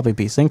gotta probably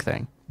be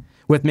SyncThing.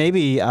 With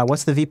maybe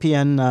what's the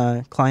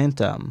VPN client?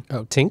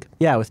 Tink?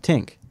 Yeah, with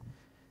Tink.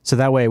 So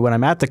that way, when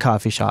I'm at the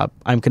coffee shop,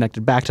 I'm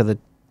connected back to the.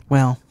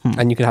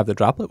 And you can have the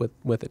droplet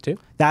with it too?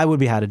 That would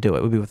be how to do it.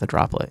 It would be with the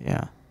droplet,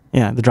 yeah.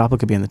 Yeah, the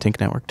droplet could be in the Tink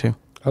network too.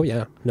 Oh,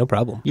 yeah. No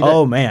problem.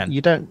 Man. You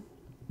don't...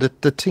 The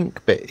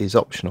Tink bit is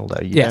optional,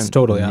 though. Yes,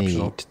 totally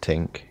need optional.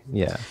 Tink,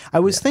 yeah.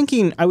 I was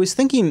thinking...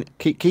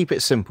 Keep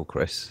it simple,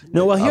 Chris.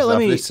 No, well, here,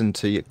 I've listened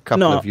to a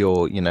couple of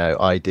your,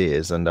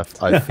 ideas, and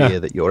I fear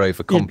that you're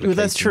overcomplicating. Yeah,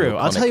 that's true.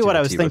 I'll tell you what I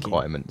was thinking.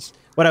 Requirements.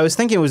 What I was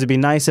thinking was it'd be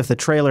nice if the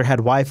trailer had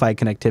Wi-Fi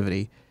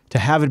connectivity, to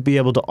have it be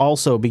able to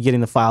also be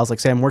getting the files. Like,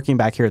 say I'm working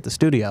back here at the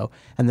studio,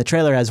 and the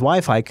trailer has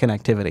Wi-Fi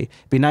connectivity.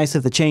 It'd be nice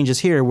if the changes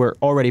here were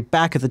already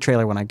back at the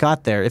trailer when I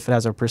got there, if it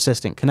has a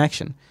persistent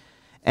connection.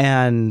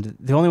 And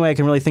the only way I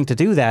can really think to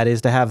do that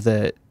is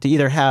to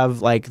either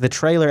have like the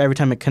trailer every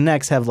time it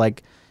connects have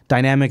like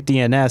dynamic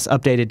DNS,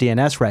 updated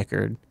DNS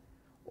record,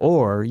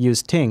 or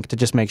use Tink to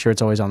just make sure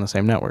it's always on the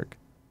same network.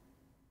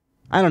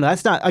 I don't know.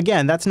 That's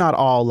not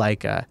all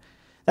like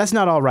that's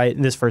not all right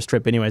in this first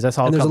trip anyways. That's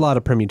all. And there's a lot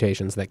of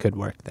permutations that could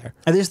work there.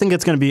 I just think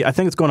it's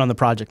going on the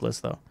project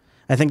list though.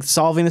 I think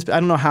solving this, I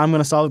don't know how I'm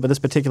going to solve it, but this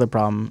particular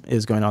problem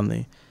is going on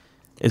that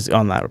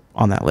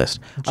list.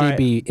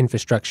 GB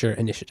infrastructure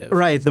initiative.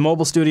 Right. The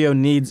mobile studio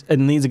needs a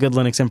good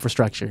Linux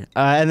infrastructure.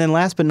 And then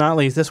last but not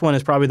least, this one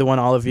is probably the one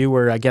all of you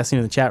were guessing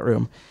in the chat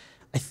room.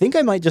 I think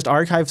I might just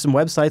archive some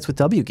websites with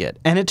wget.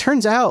 And it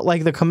turns out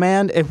like the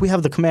command, if we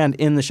have the command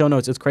in the show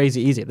notes, it's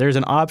crazy easy. There's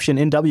an option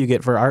in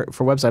wget for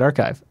website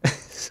archive.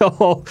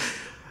 So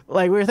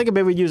like we were thinking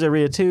maybe we'd use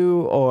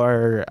ARIA2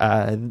 or,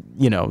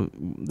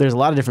 there's a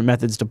lot of different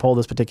methods to pull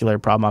this particular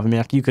problem off. I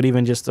mean, you could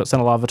even just send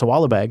a lava to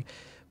Wallabag.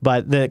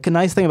 But the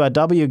nice thing about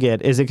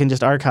wget is it can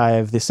just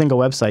archive the single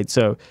website.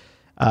 So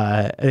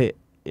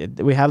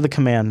we have the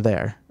command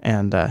there.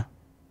 And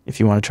if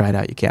you want to try it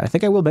out, you can. I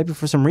think I will maybe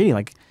for some reading.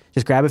 Like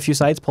just grab a few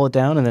sites, pull it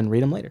down, and then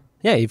read them later.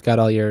 Yeah, you've got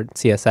all your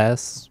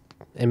CSS,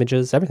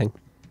 images, everything.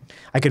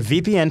 I could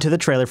VPN to the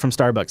trailer from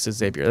Starbucks, says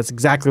Xavier. That's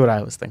exactly what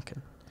I was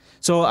thinking.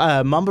 So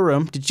Mamba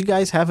Room, did you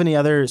guys have any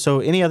other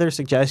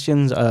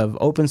suggestions of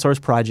open source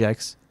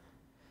projects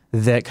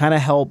that kind of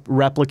help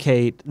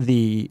replicate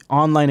the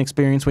online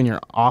experience when you're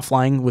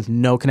offline with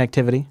no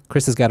connectivity?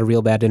 Chris has got a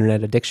real bad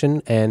internet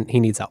addiction, and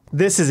he needs help.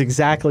 This is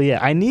exactly it.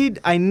 I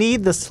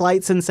need the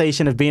slight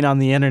sensation of being on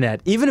the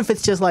internet, even if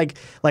it's just like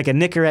a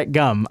Nicorette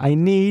gum. I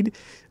need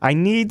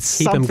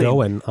something. Keep him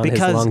going on his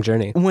long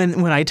journey.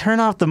 When I turn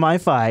off the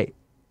MiFi,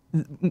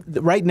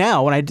 right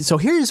now, so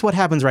here's what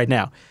happens right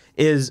now.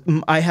 Is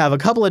I have a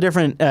couple of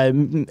different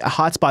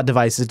hotspot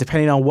devices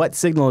depending on what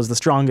signal is the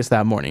strongest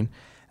that morning.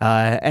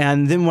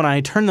 And then when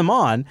I turn them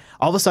on,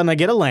 all of a sudden I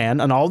get a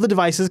LAN and all the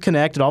devices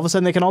connect and all of a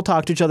sudden they can all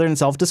talk to each other and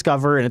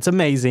self-discover and it's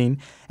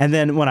amazing. And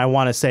then when I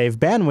want to save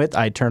bandwidth,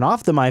 I turn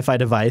off the MiFi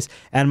device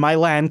and my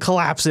LAN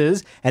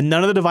collapses and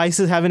none of the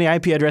devices have any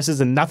IP addresses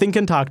and nothing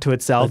can talk to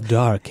itself. The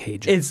dark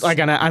ages. It's like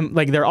I'm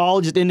like they're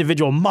all just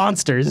individual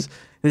monsters.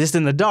 They're just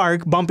in the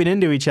dark, bumping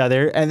into each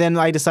other, and then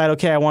I decide,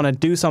 okay, I want to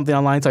do something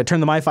online, so I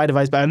turn the MiFi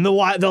device back, and the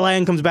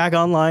LAN comes back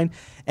online,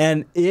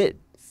 and it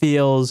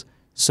feels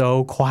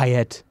so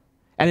quiet.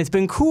 And it's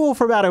been cool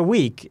for about a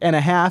week and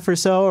a half or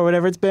so, or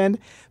whatever it's been,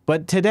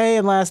 but today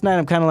and last night,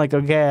 I'm kind of like,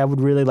 okay, I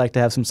would really like to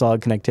have some solid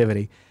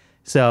connectivity.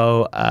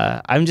 So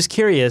I'm just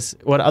curious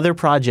what other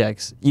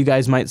projects you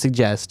guys might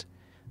suggest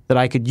that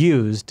I could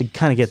use to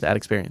kind of get that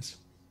experience.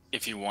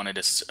 If you wanted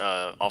a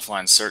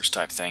offline search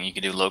type thing, you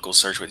could do local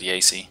search with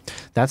Yacey.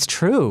 That's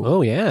true.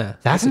 Oh, yeah.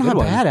 That's not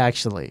bad,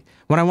 actually.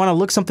 When I want to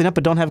look something up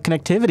but don't have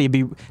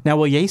connectivity, now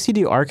will Yacey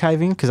do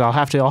archiving? Because I'll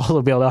have to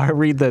also be able to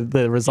read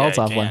the results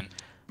offline. Can.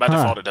 By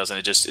default, it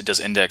doesn't. It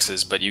does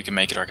indexes, but you can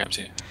make it archive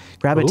too.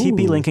 Grab a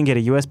TP link and get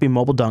a USB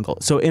mobile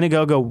dongle. So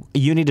Inagogo,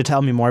 you need to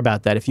tell me more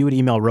about that. If you would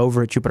email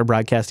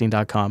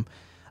rover@jupiterbroadcasting.com.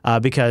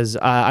 because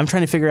I'm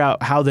trying to figure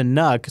out how the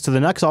NUC. So the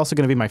NUC's also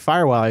going to be my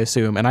firewall, I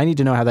assume, and I need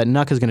to know how that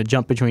NUC is going to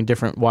jump between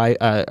different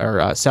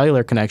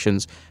cellular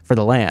connections for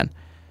the LAN.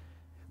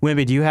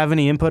 Wimpy, do you have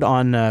any input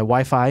on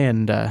Wi-Fi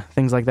and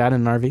things like that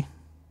in an RV?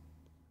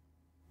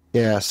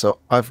 Yeah, so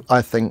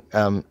I think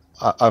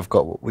I've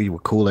got what we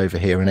would call over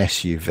here an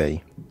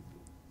SUV,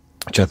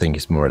 which I think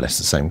is more or less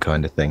the same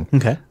kind of thing.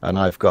 Okay. And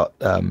I've got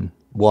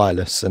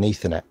wireless and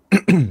Ethernet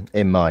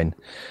in mine.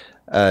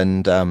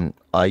 And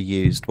I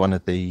used one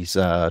of these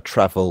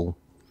travel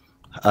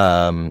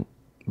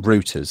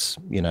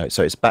routers,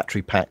 so it's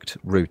battery-packed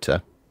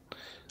router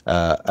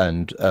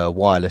and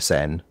wireless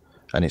N,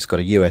 and it's got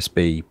a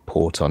USB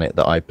port on it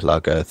that I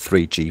plug a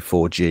 3G,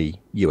 4G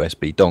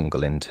USB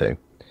dongle into.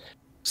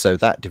 So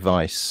that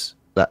device,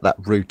 that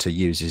router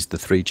uses the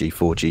 3G,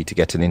 4G to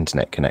get an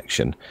internet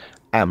connection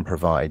and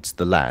provides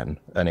the LAN,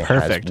 and it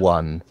Perfect. has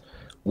one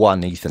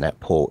Ethernet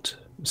port,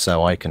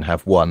 so I can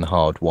have one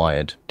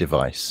hardwired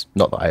device.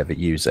 Not that I ever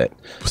use it.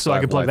 So I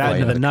could plug that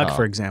into the NUC,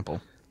 for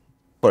example.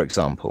 For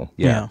example,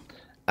 yeah.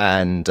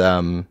 And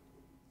that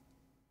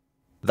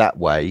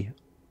way,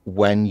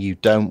 when you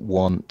don't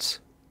want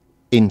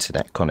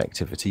internet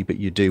connectivity, but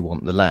you do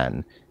want the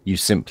LAN, you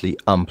simply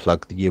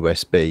unplug the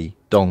USB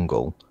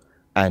dongle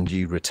and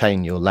you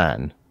retain your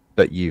LAN,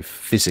 but you've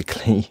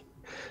physically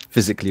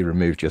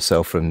removed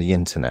yourself from the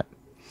internet.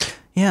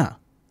 Yeah.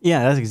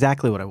 Yeah, that's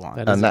exactly what I want.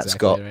 And that's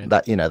got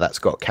that's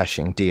got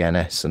caching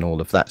DNS and all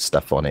of that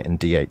stuff on it, and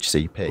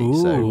DHCP.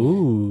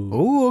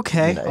 Ooh,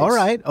 okay. All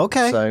right.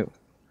 Okay. So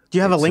do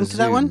you have a link to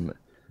that one?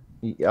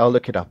 I'll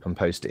look it up and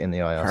post it in the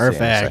IRC in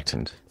a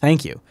second.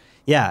 Thank you.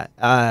 Yeah.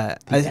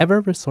 The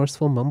ever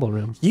resourcessful Mumble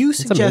Room. You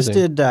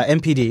suggested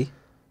MPD.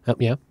 Oh,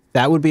 yeah.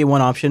 That would be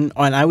one option.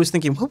 And I was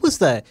thinking, what was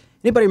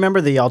anybody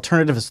remember the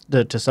alternative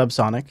to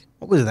Subsonic?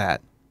 What was that?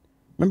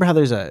 Remember how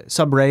there's a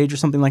Subrage or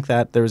something like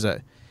that? There's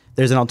an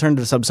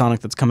alternative to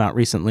Subsonic that's come out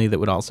recently that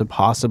would also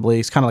possibly,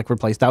 it's kind of like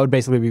replace, that would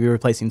basically be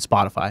replacing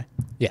Spotify.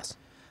 Yes.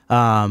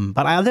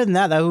 But other than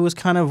that, that was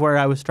kind of where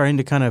I was starting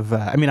to kind of,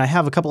 I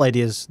have a couple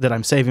ideas that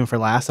I'm saving for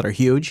last that are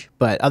huge,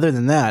 but other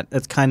than that,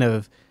 that's kind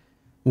of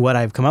what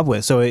I've come up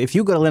with. So if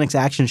you go to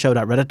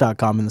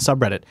linuxactionshow.reddit.com in the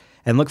subreddit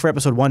and look for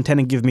episode 110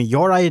 and give me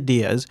your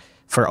ideas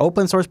for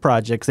open source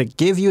projects that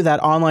give you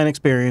that online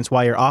experience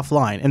while you're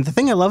offline. And the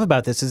thing I love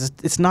about this is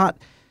it's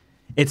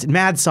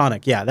Mad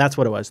Sonic. Yeah, that's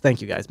what it was.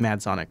 Thank you guys,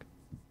 Mad Sonic.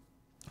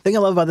 The thing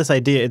I love about this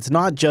idea, it's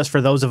not just for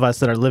those of us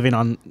that are living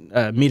on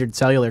metered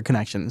cellular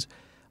connections,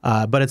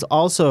 but it's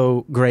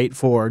also great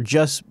for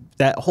just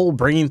that whole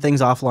bringing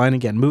things offline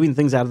again, moving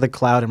things out of the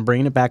cloud and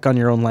bringing it back on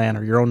your own LAN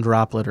or your own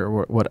droplet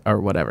or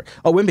whatever.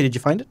 Oh, Wimpy, did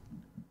you find it?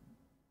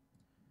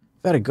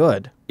 Very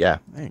good. Yeah.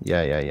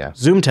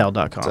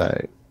 Zoomtel.com.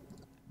 So,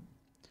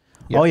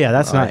 oh, yeah,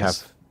 that's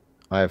nice.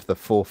 I have the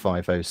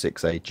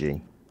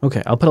 4506AG.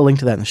 Okay, I'll put a link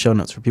to that in the show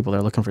notes for people that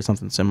are looking for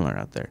something similar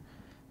out there.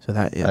 So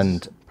that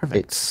is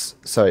perfect.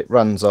 It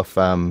runs off.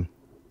 I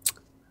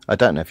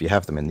don't know if you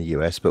have them in the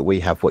US, but we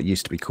have what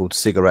used to be called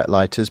cigarette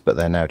lighters, but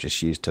they're now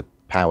just used to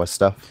power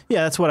stuff.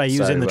 Yeah, that's what I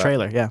use in the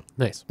trailer. Yeah,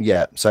 nice.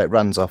 Yeah, so it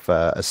runs off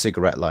a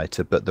cigarette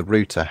lighter, but the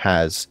router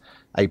has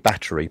a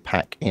battery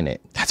pack in it.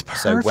 That's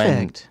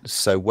perfect.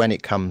 So when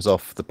it comes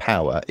off the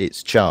power,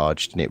 it's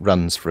charged and it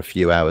runs for a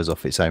few hours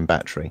off its own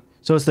battery.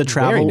 So it's the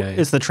travel. Nice.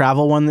 It's the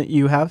travel one that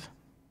you have.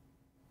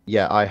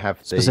 Yeah, I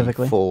have the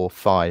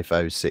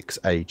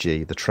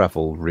 4506AG, the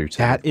travel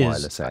router with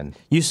wireless end.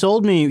 You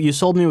sold me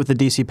with the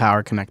DC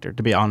power connector,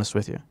 to be honest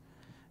with you,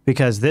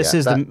 because this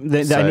is I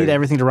need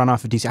everything to run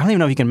off of DC. I don't even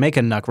know if you can make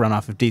a NUC run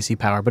off of DC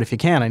power, but if you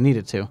can, I need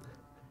it to.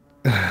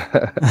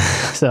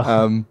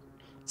 So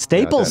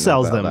Staples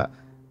sells them. That.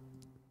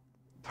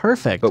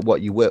 Perfect. But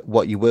what you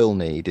will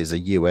need is a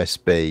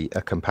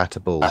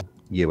compatible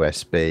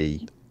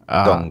USB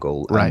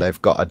dongle, and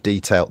they've got a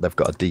detailed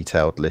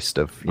list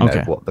of know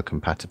what the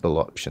compatible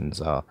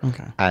options are,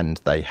 and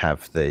they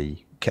have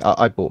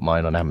I bought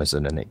mine on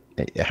Amazon, and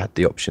it had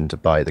the option to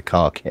buy the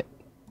car kit.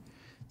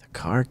 The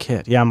car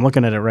kit, yeah, I'm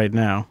looking at it right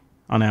now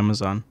on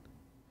Amazon.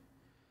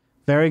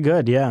 Very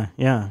good, yeah.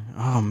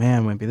 Oh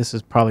man, Wimpy, this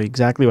is probably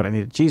exactly what I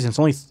needed. Jeez, it's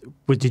only.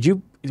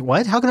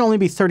 What? How can it only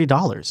be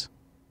 $30?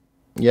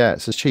 Yeah,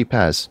 it's as cheap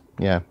as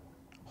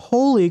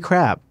Holy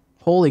crap!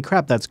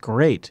 That's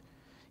great.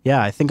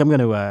 Yeah, I think I'm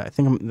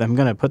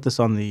gonna put this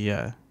on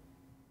the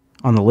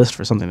list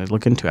for something to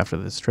look into after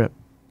this trip,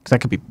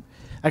 because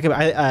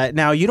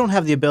now you don't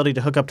have the ability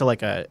to hook up to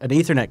like an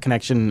Ethernet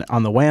connection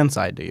on the WAN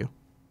side, do you?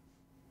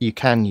 You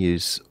can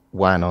use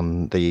WAN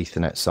on the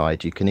Ethernet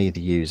side. You can either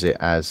use it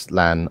as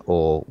LAN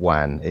or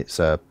WAN. It's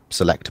a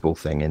selectable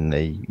thing in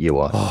the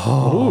UI.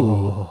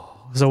 Oh.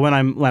 So when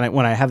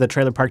I have the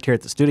trailer parked here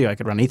at the studio, I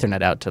could run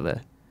Ethernet out to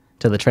the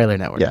trailer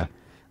network. Yeah.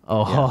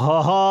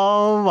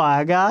 Oh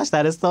my gosh,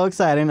 that is so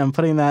exciting. I'm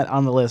putting that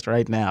on the list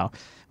right now.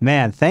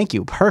 Man, thank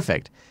you.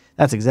 Perfect.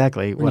 That's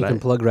exactly what you can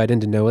plug right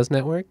into Noah's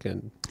network.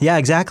 Yeah,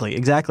 exactly.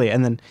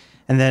 And then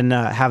and then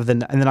I'll have the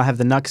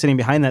NUC sitting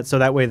behind that, so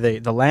that way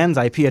the LAN's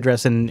IP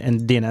address and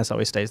DNS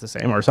always stays the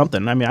same or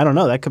something. I mean, I don't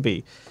know. That could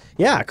be,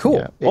 yeah,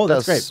 cool. Yeah,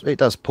 that's great. It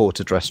does port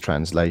address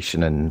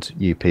translation and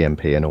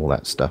UPnP and all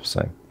that stuff.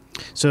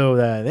 So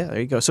there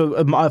you go.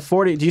 So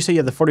 40. Do you say you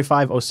have the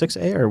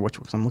 4506A or which?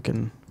 I'm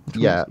looking.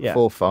 Yeah,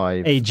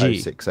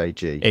 4506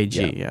 AG.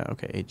 AG. Yeah.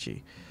 Okay.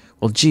 AG.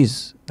 Well,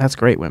 geez, that's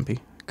great, Wimpy.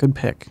 Good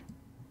pick.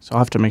 So I'll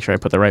have to make sure I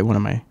put the right one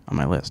on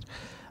my list.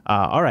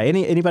 All right.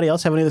 Anybody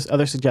else have any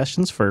other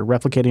suggestions for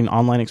replicating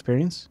online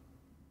experience?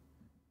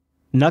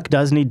 NUC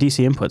does need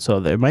DC input,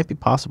 so it might be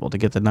possible to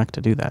get the NUC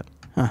to do that.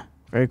 Huh.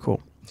 Very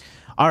cool.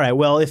 All right.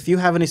 Well, if you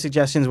have any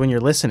suggestions when you're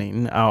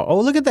listening,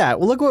 look at that.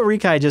 Well, look what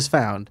Rikai just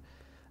found.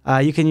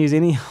 You can use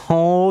any.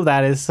 Oh,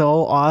 that is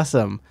so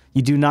awesome.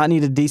 You do not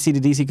need a DC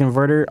to DC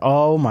converter.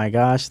 Oh my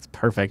gosh, it's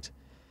perfect.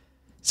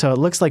 So it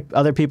looks like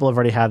other people have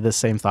already had this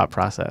same thought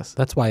process.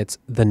 That's why it's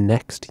the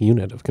next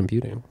unit of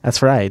computing.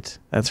 That's right.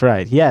 That's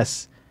right.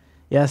 Yes.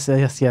 Yes.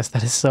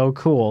 That is so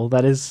cool.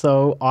 That is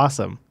so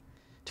awesome.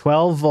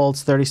 12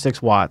 volts,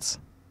 36 watts.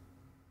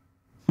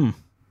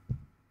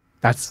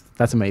 That's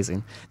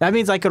amazing. That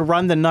means I could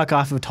run the NUC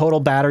off of total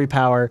battery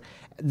power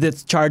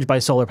that's charged by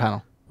solar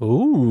panel.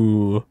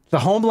 Ooh. The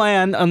home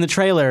LAN on the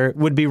trailer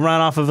would be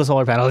run off of a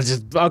solar panel. It's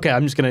just, okay,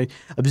 I'm just going to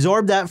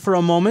absorb that for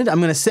a moment. I'm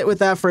going to sit with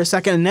that for a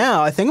second. And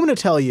now I think I'm going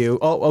to tell you,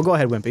 go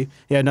ahead, Wimpy.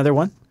 Yeah, another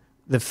one.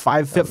 The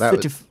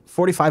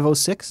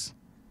 4506.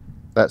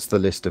 That's the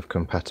list of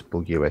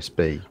compatible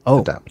USB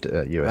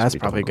adapter. USB that's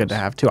probably good to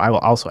have too. I will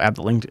also add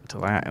the link to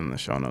that in the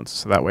show notes.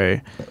 So that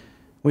way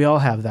we all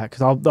have that,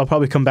 because I'll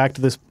probably come back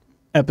to this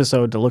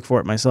episode to look for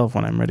it myself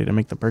when I'm ready to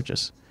make the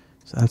purchase.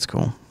 So that's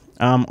cool.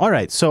 All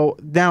right, so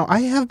now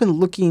I have been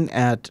looking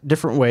at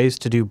different ways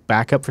to do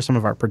backup for some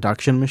of our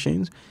production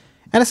machines.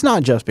 And it's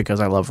not just because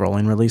I love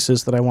rolling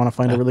releases that I want to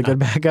find a really good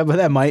backup, but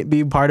that might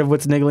be part of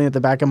what's niggling at the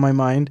back of my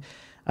mind.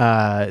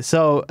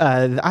 So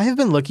I have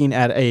been looking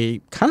at a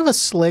kind of a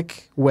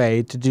slick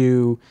way to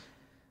do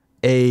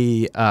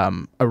a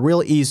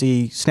real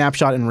easy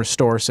snapshot and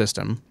restore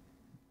system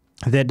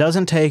that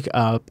doesn't take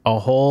up a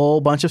whole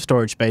bunch of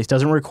storage space,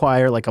 doesn't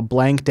require like a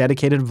blank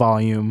dedicated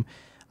volume,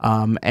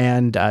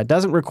 and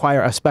doesn't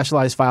require a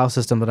specialized file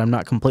system that I'm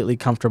not completely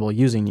comfortable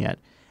using yet.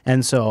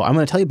 And so I'm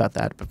going to tell you about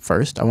that. But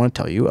first, I want to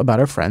tell you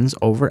about our friends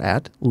over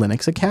at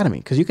Linux Academy,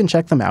 because you can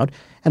check them out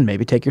and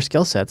maybe take your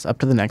skill sets up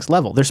to the next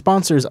level. They're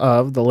sponsors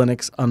of the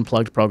Linux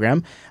Unplugged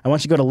program. I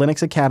want you to go to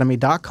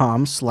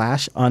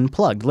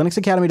linuxacademy.com/unplugged.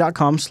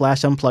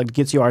 linuxacademy.com/unplugged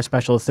gets you our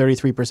special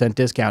 33%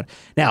 discount.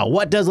 Now,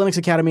 what does Linux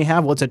Academy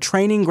have? Well, it's a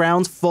training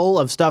grounds full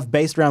of stuff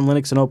based around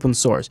Linux and open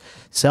source.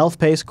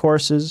 Self-paced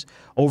courses,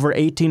 over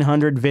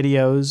 1,800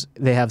 videos.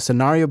 They have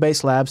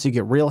scenario-based labs, so you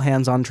get real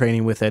hands-on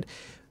training with it.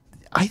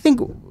 I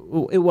think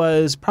it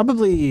was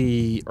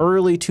probably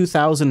early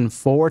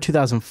 2004,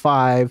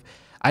 2005,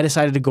 I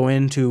decided to go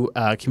into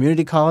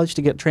community college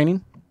to get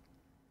training.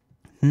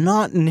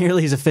 Not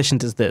nearly as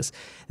efficient as this.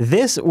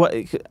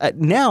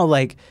 Now,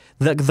 like,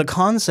 the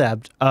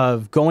concept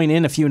of going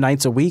in a few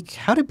nights a week,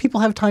 how do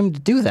people have time to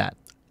do that?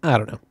 I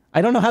don't know.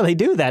 I don't know how they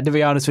do that, to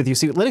be honest with you.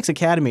 See, Linux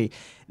Academy,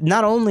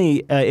 not only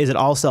is it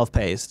all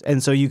self-paced,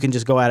 and so you can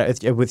just go at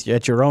it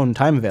at your own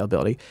time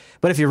availability,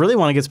 but if you really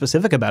want to get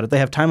specific about it, they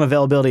have time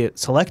availability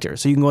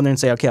selectors. So you can go in there and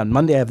say, okay, on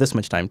Monday I have this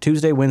much time,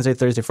 Tuesday, Wednesday,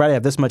 Thursday, Friday I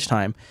have this much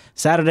time,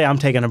 Saturday I'm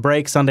taking a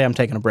break, Sunday I'm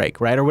taking a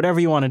break, right? Or whatever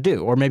you want to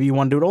do. Or maybe you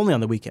want to do it only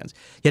on the weekends.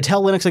 You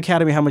tell Linux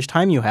Academy how much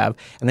time you have,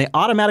 and they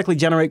automatically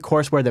generate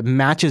courseware that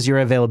matches your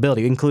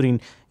availability,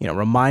 including,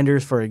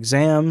 reminders for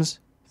exams,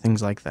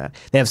 things like that.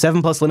 They have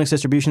 7+ Linux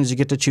distributions you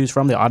get to choose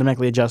from. They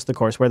automatically adjust the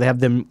courseware. They have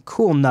them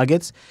cool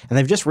nuggets, and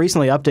they've just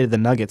recently updated the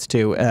nuggets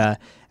too. And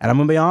I'm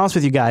going to be honest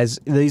with you guys,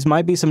 these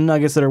might be some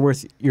nuggets that are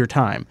worth your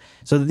time.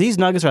 So these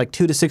nuggets are like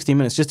 2 to 60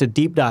 minutes, just a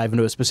deep dive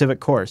into a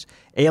specific course.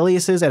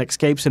 Aliases and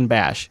escapes in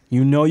Bash.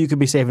 You could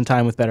be saving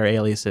time with better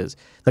aliases.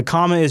 The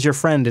comma is your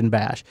friend in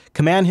Bash.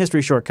 Command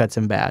history shortcuts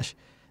in Bash.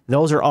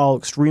 Those are all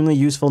extremely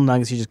useful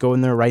nuggets. You just go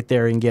in there right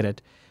there and get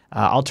it.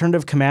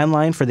 Alternative command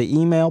line for the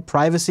email,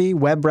 privacy,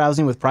 web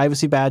browsing with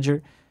Privacy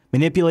Badger,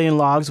 manipulating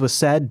logs with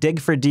SED, dig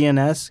for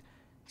DNS,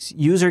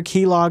 user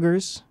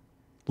keyloggers,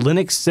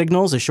 Linux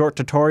signals, a short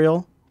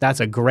tutorial. That's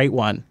a great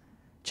one.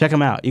 Check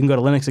them out. You can go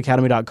to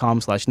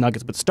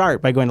linuxacademy.com/nuggets, but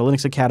start by going to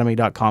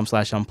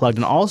linuxacademy.com/unplugged.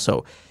 And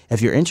also, if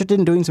you're interested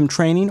in doing some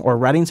training or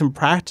writing some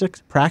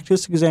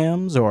practice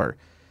exams, or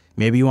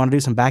maybe you want to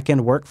do some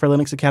back-end work for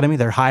Linux Academy,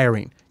 they're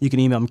hiring. You can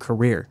email them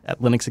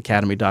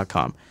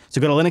career@linuxacademy.com. So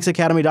go to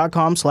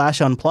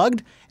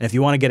linuxacademy.com/unplugged. And if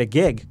you want to get a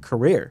gig,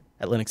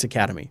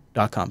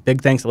 career@linuxacademy.com.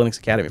 Big thanks to Linux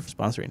Academy for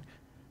sponsoring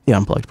the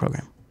Unplugged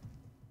program.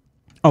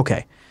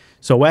 Okay.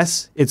 So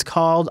Wes, it's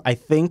called, I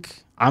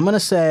think, I'm going to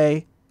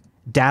say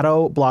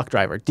Datto block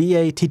driver.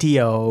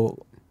 DATTO.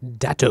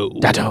 Datto.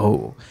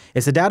 Datto.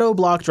 It's a Datto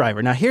block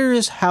driver. Now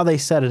here's how they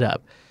set it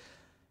up.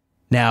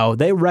 Now,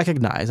 they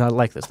recognize, I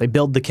like this, they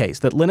build the case,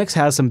 that Linux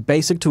has some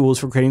basic tools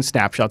for creating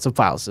snapshots of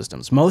file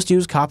systems. Most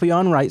use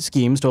copy-on-write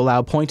schemes to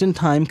allow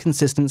point-in-time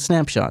consistent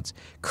snapshots.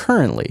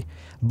 Currently,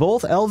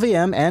 both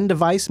LVM and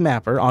Device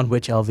Mapper, on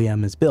which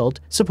LVM is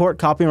built, support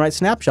copy-and-write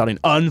snapshotting.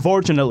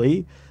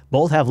 Unfortunately,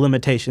 both have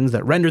limitations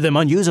that render them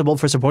unusable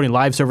for supporting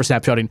live server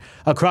snapshotting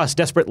across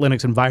disparate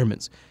Linux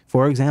environments.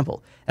 For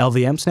example,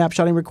 LVM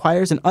snapshotting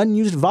requires an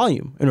unused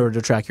volume in order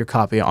to track your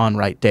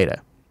copy-on-write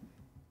data.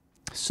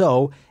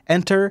 So,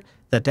 enter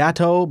the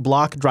Datto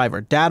block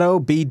driver, Datto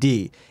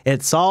BD.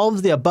 It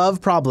solves the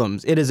above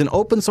problems. It is an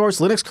open source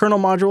Linux kernel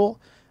module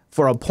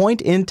for a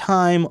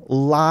point-in-time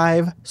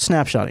live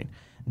snapshotting.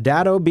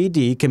 Datto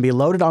BD can be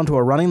loaded onto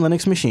a running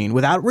Linux machine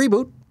without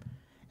reboot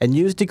and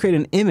used to create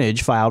an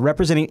image file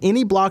representing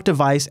any block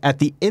device at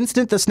the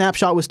instant the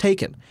snapshot was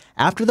taken.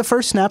 After the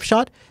first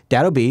snapshot,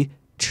 Datto B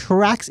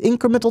tracks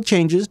incremental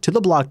changes to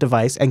the block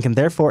device and can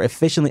therefore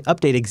efficiently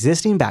update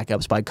existing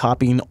backups by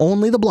copying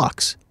only the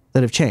blocks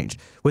that have changed.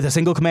 With a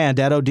single command,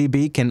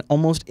 DattoDB can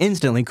almost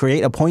instantly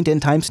create a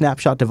point-in-time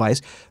snapshot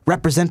device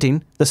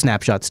representing the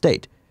snapshot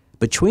state.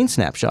 Between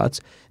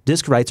snapshots,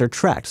 disk writes are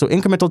tracked, so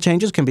incremental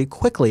changes can be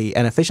quickly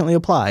and efficiently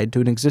applied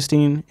to an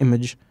existing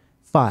image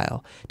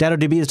file.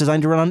 DattoDB is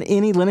designed to run on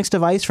any Linux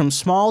device from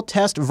small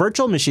test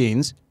virtual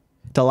machines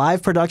to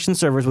live production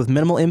servers with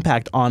minimal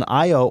impact on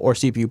I/O or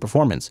CPU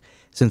performance.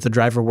 Since the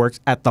driver works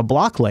at the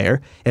block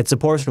layer, it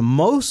supports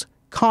most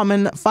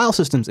common file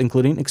systems,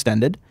 including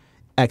extended,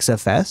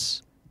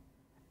 XFS,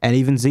 and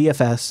even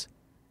ZFS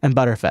and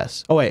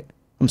Butterfs. Oh wait,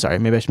 I'm sorry,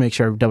 maybe I should make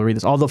sure I double read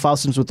this. Although file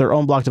systems with their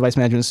own block device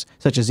managements,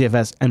 such as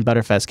ZFS and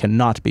Butterfs,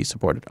 cannot be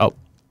supported. Oh,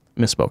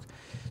 misspoke.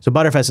 So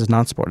Butterfs is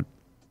not supported.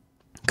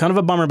 Kind of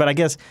a bummer, but I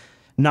guess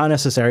not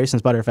necessary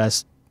since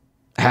Butterfs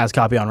has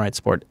copy-on-write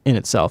support in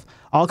itself.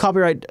 All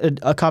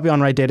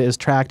copy-on-write data is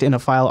tracked in a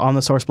file on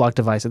the source block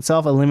device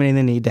itself, eliminating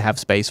the need to have a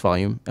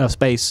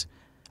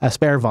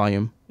spare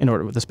volume in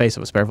order with the space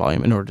of a spare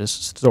volume in order to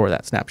store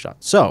that snapshot.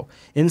 So,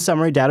 in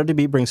summary,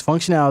 DattoDB brings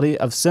functionality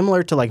of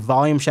similar to like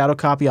volume shadow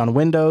copy on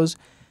Windows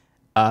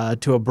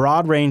to a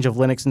broad range of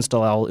Linux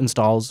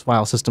installs,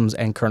 file systems,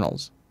 and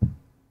kernels.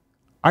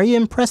 Are you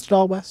impressed at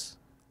all, Wes?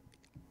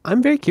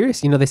 I'm very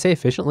curious. They say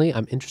efficiently.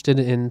 I'm interested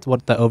in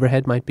what the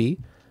overhead might be.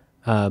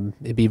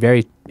 It'd be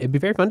very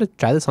fun to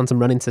try this on some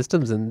running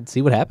systems and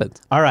see what happens.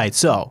 All right,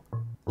 so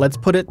let's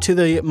put it to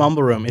the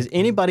Mumble Room. Is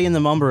anybody in the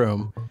Mumble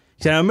Room?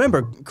 Now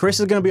remember, Chris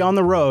is going to be on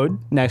the road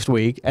next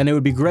week, and it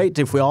would be great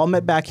if we all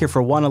met back here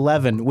for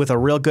 111 with a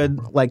real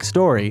good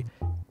story.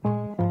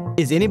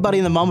 Is anybody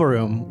in the Mumble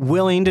Room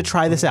willing to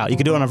try this out? You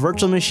could do it on a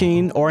virtual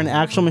machine or an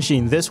actual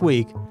machine this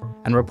week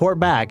and report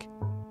back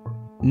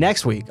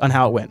next week on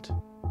how it went.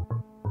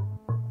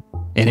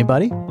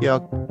 Anybody? Yeah,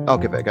 I'll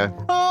give it a go.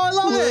 Oh, I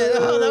love it.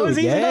 Oh, that was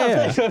easy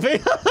enough.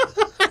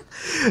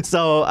 Thanks,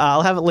 So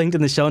I'll have it linked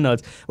in the show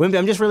notes. Wimpy,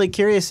 I'm just really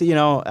curious,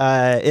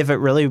 if it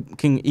really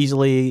can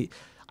easily,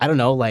 I don't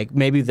know,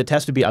 maybe the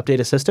test would be update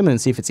a system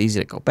and see if it's easy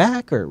to go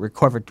back or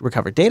recover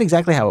data,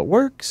 exactly how it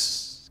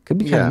works. Could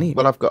be kind of neat.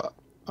 Well,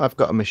 I've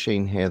got a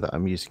machine here that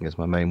I'm using as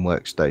my main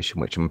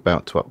workstation, which I'm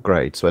about to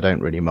upgrade, so I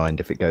don't really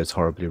mind if it goes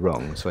horribly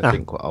wrong. So I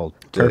think what I'll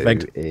do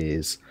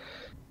is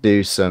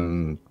do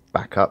some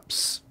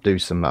backups, do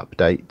some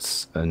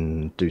updates,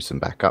 and do some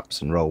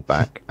backups and roll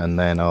back, and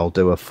then I'll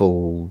do a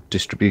full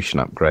distribution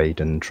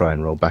upgrade and try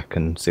and roll back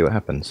and see what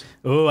happens.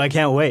 Oh, I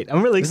can't wait.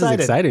 I'm really excited.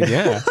 This is exciting,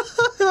 yeah.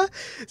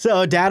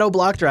 So, Datto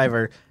block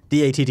driver,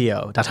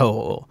 DATTO,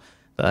 Datto.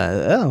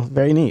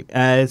 Very neat.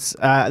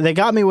 They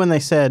got me when they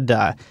said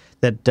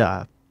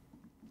that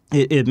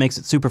it makes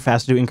it super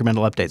fast to do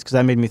incremental updates, because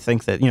that made me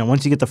think that,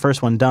 once you get the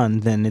first one done,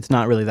 then it's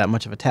not really that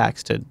much of a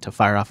tax to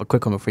fire off a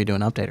quick one before you do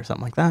an update or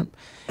something like that.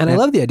 And I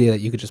love the idea that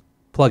you could just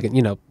plug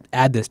it,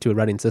 add this to a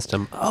running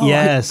system. Oh,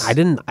 yes. I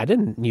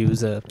didn't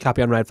use a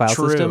copy-on-write file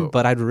system,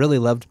 but I'd really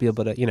love to be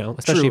able to,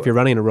 especially if you're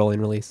running a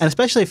rolling release. And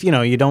especially if,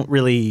 you don't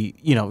really,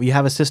 you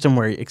have a system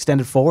where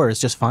Extended 4 is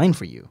just fine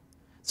for you.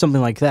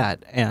 Something like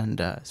that.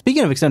 And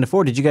speaking of Extended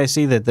 4, did you guys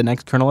see that the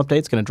next kernel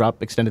update is going to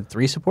drop Extended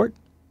 3 support?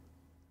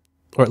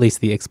 Or at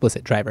least the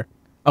explicit driver.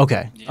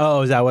 Okay. Yeah.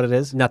 Oh, is that what it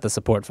is? Not the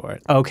support for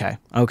it.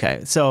 Okay.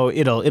 So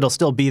it'll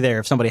still be there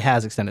if somebody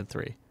has Extended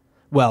 3.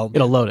 Well,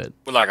 it'll load it.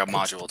 Like a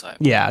module type.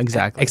 Yeah,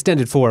 exactly.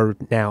 Extended 4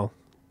 now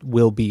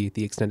will be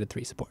the Extended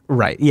 3 support.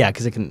 Right. Yeah,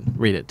 because it can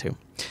read it too.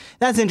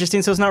 That's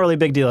interesting. So it's not really a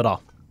big deal at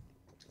all.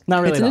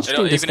 Not really. It's an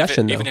interesting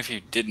discussion, though. Even if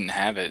you didn't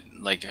have it,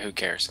 who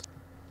cares?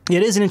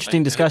 It is an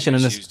interesting discussion,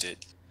 and used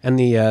it. And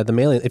the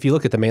mailing, if you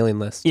look at the mailing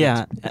list.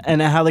 Yeah,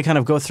 and how they kind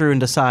of go through and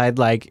decide,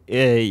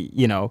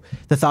 the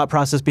thought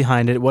process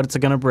behind it, what's it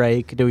going to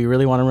break? Do we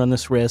really want to run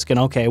this risk? And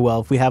okay, well,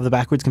 if we have the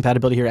backwards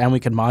compatibility here and we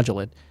can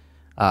module it.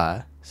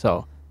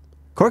 So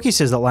Corky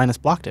says that Linus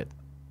blocked it.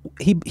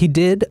 He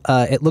did.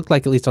 It looked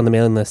like, at least on the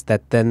mailing list,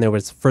 that then there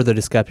was further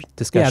discussion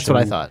Yeah, that's what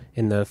I thought.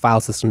 In the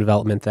file system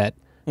development that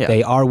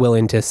they are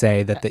willing to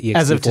say that the ext4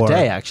 as of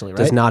today, actually, right?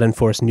 does not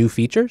enforce new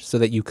features, so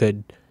that you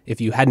could, if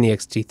you had an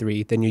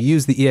ext3, then you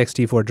use the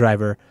ext4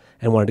 driver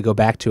and wanted to go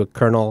back to a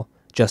kernel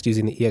just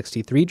using the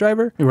ext3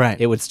 driver, Right.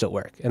 it would still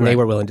work. And they Right.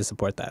 were willing to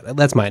support that.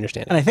 That's my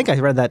understanding. And I think I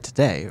read that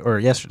today or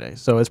yesterday,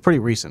 so it's pretty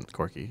recent,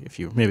 Corky, if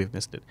you maybe have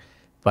missed it.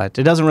 But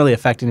it doesn't really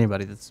affect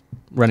anybody that's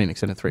running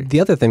Extended 3. The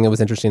other thing that was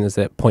interesting is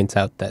that it points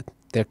out that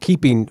they're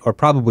keeping or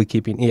probably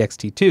keeping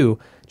ext2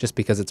 just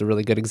because it's a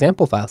really good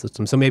example file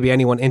system. So maybe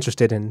anyone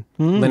interested in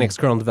Linux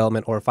kernel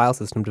development or file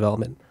system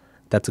development,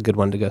 that's a good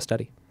one to go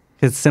study.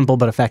 It's simple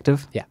but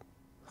effective? Yeah.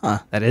 Huh,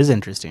 that is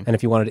interesting. And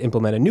if you wanted to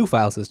implement a new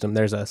file system,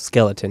 there's a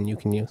skeleton you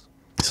can use.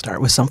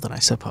 Start with something, I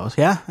suppose.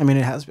 Yeah, I mean,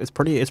 it's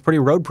pretty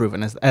road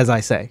proven, as I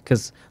say,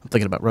 because I'm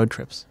thinking about road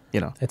trips,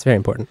 It's very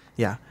important.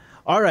 Yeah.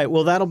 All right,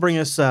 well, that'll bring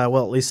us, at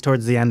least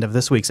towards the end of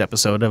this week's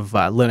episode of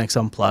Linux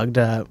Unplugged.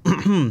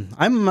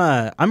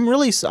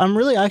 I'm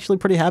really actually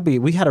pretty happy.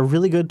 We had a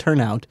really good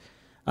turnout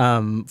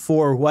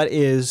for what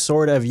is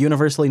sort of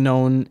universally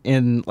known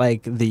in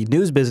like the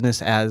news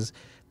business as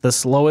the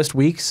slowest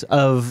weeks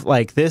of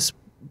like this,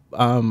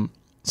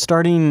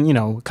 starting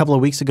a couple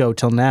of weeks ago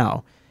till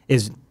now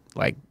is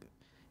like.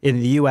 In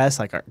the U.S.,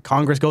 like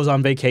Congress goes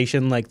on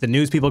vacation, like the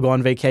news people go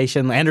on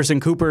vacation. Anderson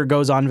Cooper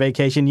goes on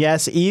vacation.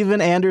 Yes,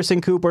 even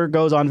Anderson Cooper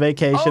goes on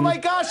vacation. Oh my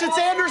gosh, it's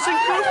Anderson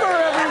Cooper,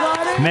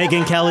 everybody!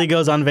 Megyn Kelly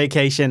goes on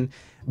vacation,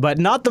 but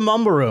not the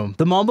Mumble Room.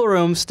 The Mumble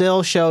Room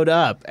still showed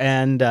up,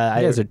 and you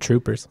guys are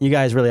troopers. You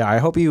guys really are. I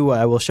hope you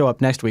will show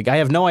up next week. I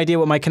have no idea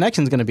what my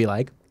connection's going to be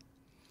like,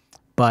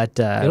 but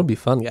it'll be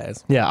fun,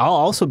 guys. Yeah, I'll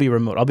also be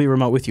remote. I'll be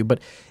remote with you, but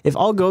if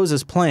all goes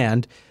as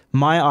planned.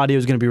 My audio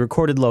is going to be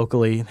recorded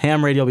locally.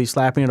 Ham Radio will be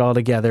slapping it all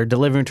together,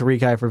 delivering to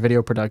Rekai for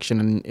video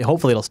production, and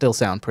hopefully it'll still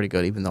sound pretty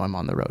good even though I'm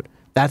on the road.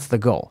 That's the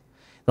goal.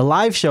 The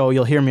live show,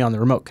 you'll hear me on the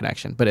remote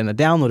connection, but in the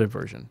downloaded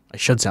version, I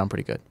should sound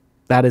pretty good.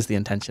 That is the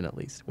intention, at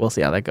least. We'll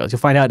see how that goes. You'll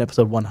find out in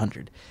episode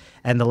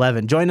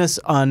 111. Join us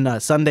on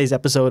Sunday's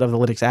episode of the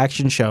Linux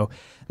Action Show.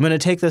 I'm going to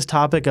take this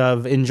topic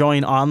of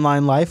enjoying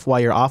online life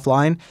while you're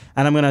offline,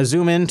 and I'm going to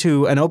zoom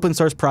into an open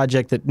source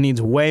project that needs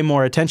way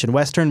more attention.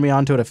 Wes turned me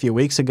onto it a few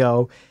weeks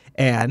ago.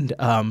 And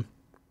I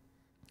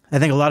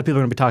think a lot of people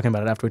are going to be talking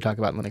about it after we talk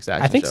about Linux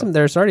Action I think Show.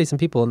 there's already some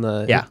people in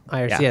the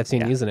IRC I've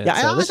seen using it.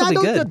 Yeah, so this will be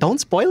good. Don't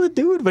spoil it,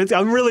 dude. But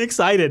I'm really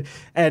excited.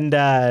 And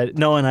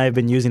Noah and I have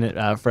been using it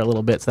for a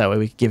little bit, so that way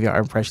we can give you our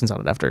impressions on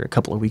it after a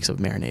couple of weeks of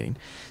marinating.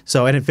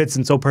 So, and it fits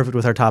in so perfect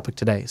with our topic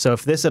today. So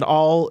if this at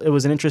all it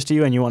was an interest to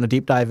you and you want to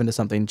deep dive into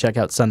something, check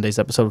out Sunday's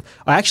episode.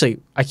 Actually,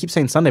 I keep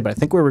saying Sunday, but I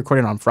think we're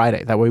recording on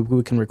Friday. That way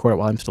we can record it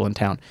while I'm still in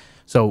town.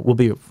 So we'll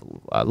be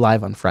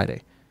live on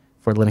Friday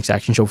for Linux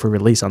Action Show for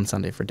release on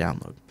Sunday for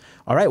download.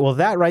 All right, well,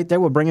 that right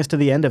there will bring us to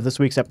the end of this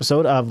week's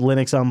episode of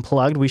Linux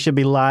Unplugged. We should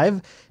be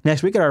live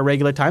next week at our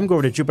regular time. Go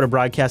over to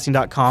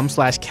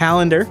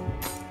jupiterbroadcasting.com/calendar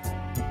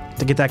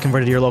to get that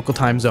converted to your local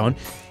time zone.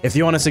 If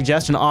you want to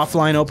suggest an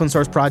offline open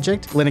source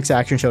project,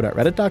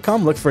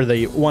 linuxactionshow.reddit.com. Look for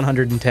the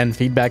 110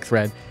 feedback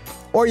thread.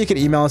 Or you can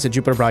email us at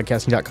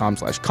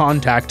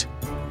jupiterbroadcasting.com/contact.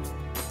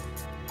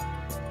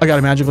 I got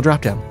a magical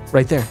drop down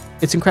right there.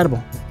 It's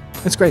incredible.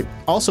 It's great.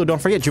 Also, don't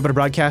forget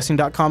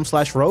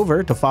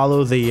jupiterbroadcasting.com/rover to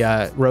follow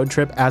the road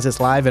trip as it's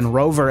live, and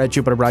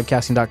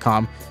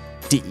rover@jupiterbroadcasting.com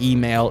to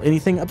email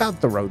anything about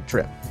the road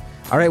trip.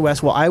 All right,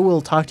 Wes. Well, I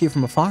will talk to you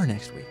from afar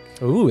next week.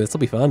 Ooh, this will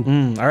be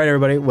fun. All right,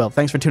 everybody. Well,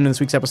 thanks for tuning in this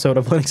week's episode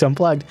of Linux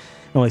Unplugged,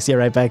 and we'll see you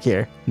right back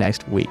here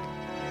next week.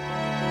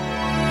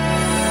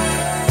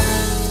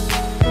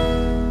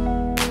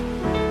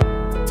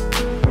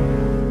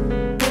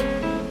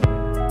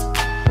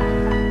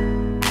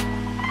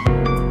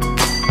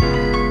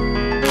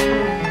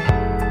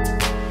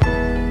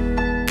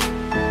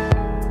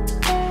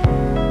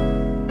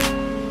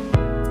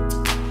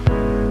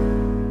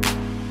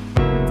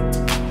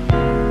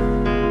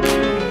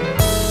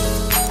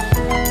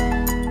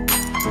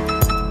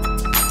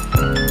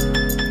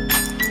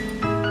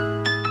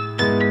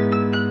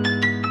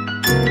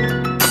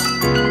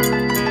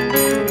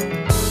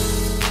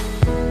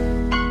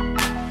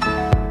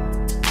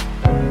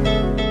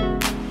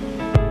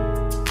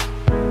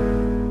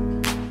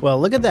 Well,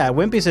 look at that.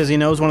 Wimpy says he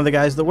knows one of the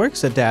guys that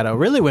works at Datto.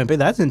 Really, Wimpy?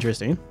 That's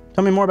interesting.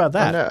 Tell me more about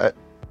that.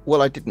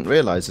 Well, I didn't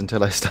realize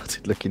until I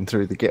started looking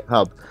through the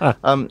GitHub.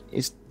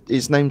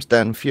 His name's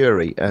Dan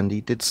Fury, and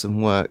he did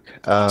some work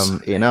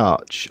in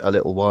Arch a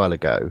little while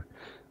ago.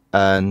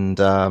 And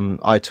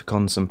I took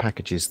on some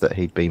packages that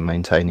he'd been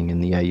maintaining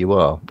in the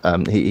AUR.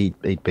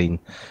 He'd been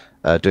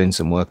doing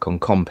some work on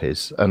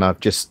Compiz, and I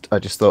just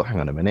thought, hang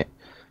on a minute,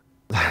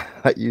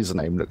 that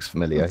username looks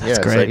familiar. That's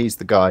great. So he's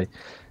the guy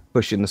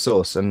pushing the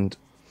source, and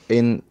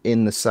in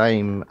the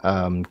same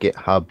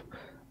GitHub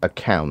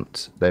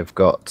account, they've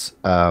got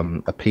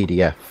a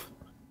PDF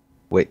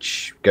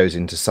which goes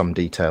into some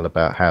detail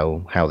about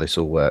how this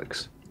all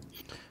works.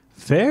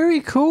 Very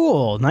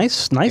cool. Nice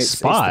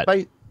spot.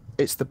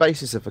 It's the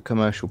basis of a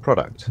commercial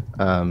product.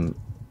 So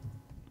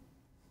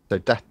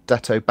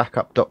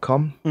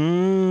datobackup.com.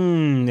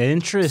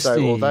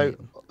 Interesting.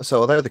 So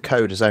although the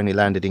code has only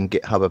landed in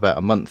GitHub about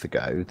a month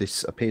ago,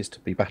 this appears to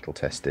be battle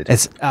tested.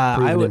 It's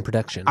proven in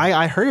production.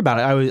 I heard about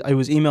it. I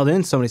was emailed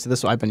in. Somebody said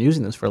this. So I've been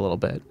using this for a little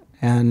bit,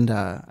 and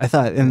I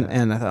thought,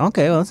 and I thought,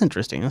 okay, well, that's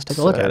interesting. Let's take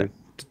a look at it.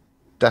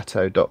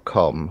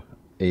 Datto.com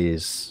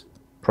is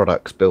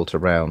products built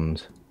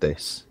around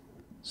this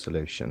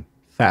solution.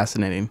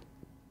 Fascinating.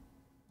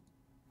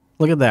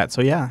 Look at that.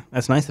 So yeah,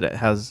 that's nice that it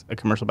has a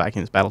commercial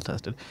backing that's battle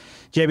tested.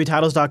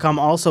 JBTitles.com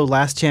also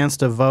last chance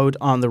to vote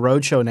on the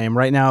Roadshow name.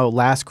 Right now,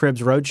 Last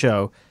Cribs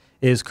Roadshow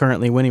is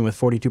currently winning with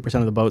 42%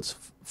 of the votes.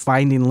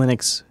 Finding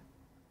Linux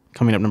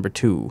coming up number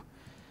 2.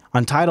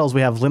 On titles,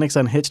 we have Linux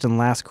Unhitched and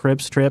Last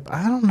Cribs Trip.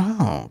 I don't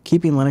know.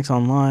 Keeping Linux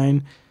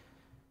Online.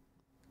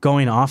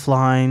 Going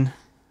Offline.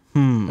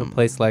 No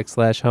place like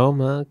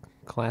 /home,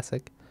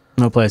 classic.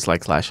 No place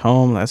like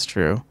 /home. That's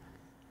true.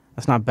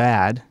 That's not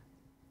bad.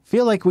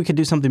 Feel like we could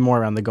do something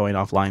more around the going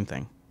offline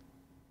thing.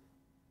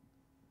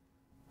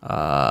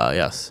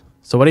 Yes.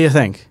 So what do you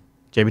think?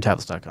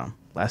 JBTitles.com.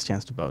 Last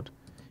chance to vote.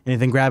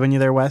 Anything grabbing you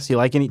there, Wes? Do you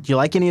like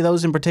any of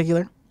those in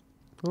particular?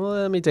 Well,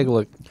 let me take a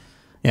look.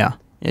 Yeah,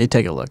 you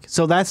take a look.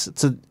 So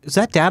is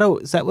that data?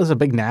 That was a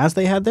big NAS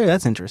they had there?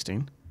 That's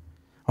interesting.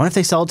 I wonder if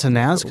they sell it to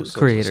NAS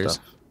creators.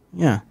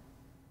 Yeah.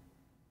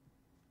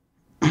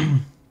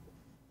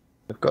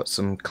 They've got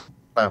some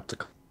cloud to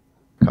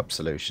cup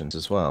solutions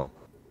as well.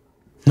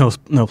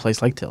 No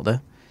place like Tilde.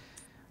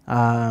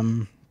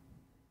 Keeping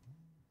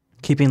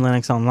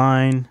Linux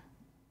Online.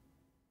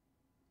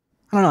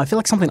 I don't know. I feel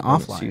like something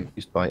offline. It's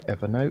used by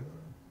Evernote.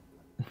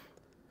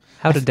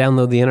 How to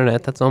download the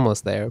internet? That's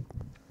almost there.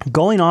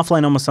 Going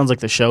offline almost sounds like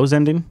the show's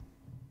ending.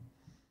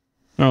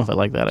 I don't know if I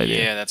like that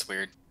idea. Yeah, that's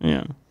weird.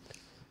 Yeah.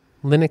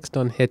 Linux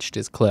Unhitched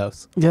is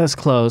close. Yeah, it's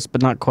close,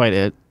 but not quite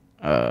it.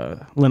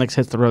 Linux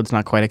Hits the Road's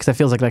not quite it, because that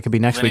feels like that could be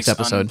next week's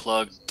episode.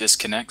 Unplugged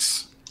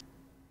disconnects.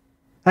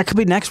 That could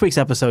be next week's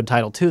episode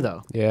title too,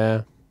 though.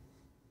 Yeah.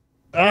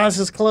 Oh, this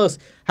is close.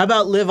 How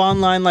about live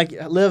offline like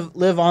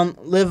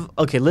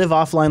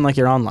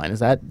you're online? Is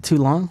that too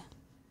long?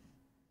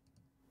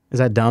 Is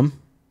that dumb?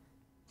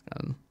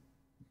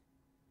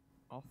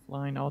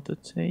 Offline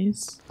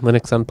oddities.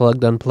 Linux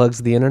Unplugged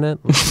unplugs the internet.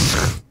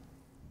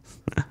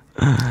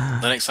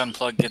 Linux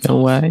Unplugged gets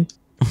away.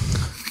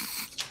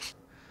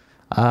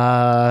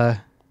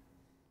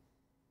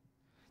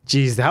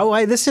 Geez,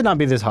 this should not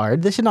be this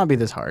hard. This should not be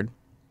this hard.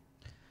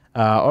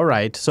 All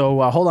right,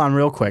 so hold on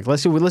real quick.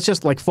 Let's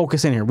just like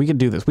focus in here. We can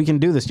do this. We can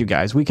do this, you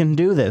guys. We can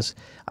do this.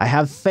 I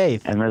have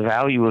faith. And the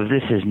value of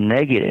this is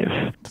negative.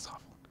 That's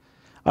awful.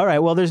 All right,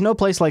 well, there's no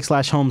place like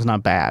 /home's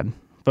not bad,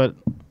 but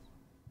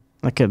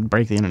that could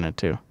break the internet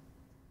too.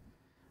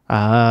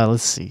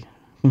 Let's see.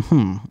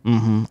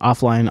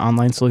 Offline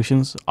online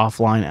solutions.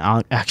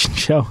 Offline action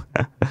show.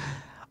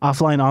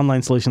 Offline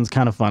online solutions,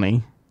 kind of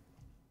funny.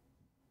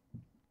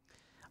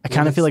 I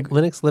kind of feel like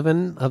Linux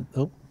living.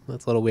 Oh,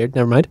 that's a little weird.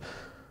 Never mind.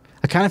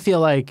 I kind of feel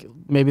like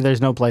maybe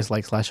there's no place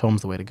like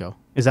 /home's the way to go.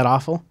 Is that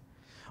awful?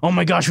 Oh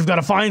my gosh, we've got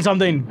to find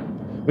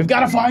something. We've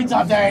got to find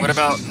something. What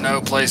about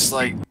no place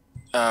like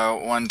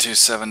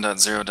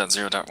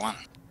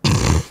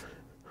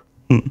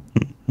 127.0.0.1?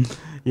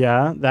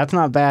 Yeah, that's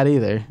not bad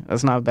either.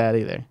 That's not bad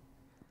either.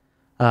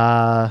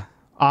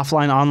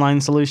 Offline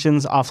online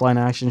solutions, offline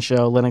action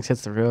show, Linux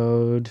Hits the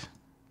Road.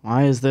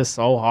 Why is this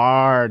so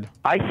hard?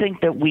 I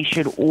think that we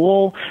should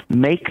all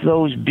make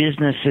those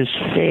businesses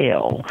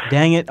fail.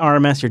 Dang it,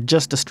 RMS, you're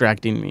just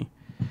distracting me.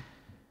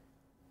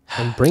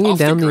 I'm bringing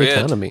down the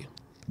economy.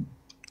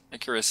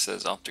 Icarus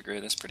says off the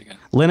grid. That's pretty good.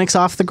 Linux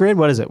off the grid?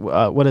 What is it?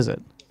 What is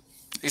it?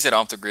 He said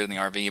off the grid in the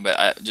RV, but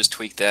I just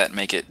tweak that and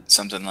make it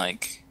something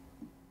like,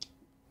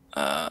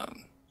 I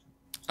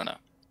don't know.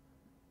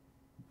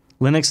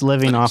 Linux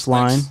living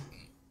offline.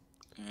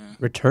 Yeah.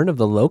 Return of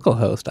the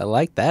Localhost. I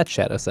like that,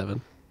 Shadow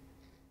 7.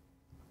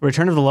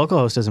 Return of the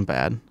Localhost isn't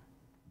bad.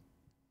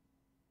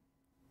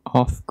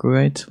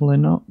 Off-grid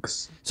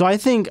Linux. So I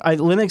think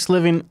Linux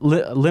living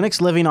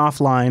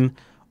offline,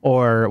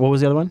 or what was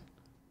the other one?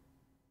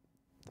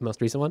 The most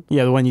recent one?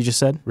 Yeah, the one you just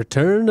said.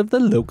 Return of the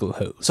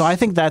Localhost. So I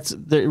think that's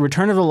the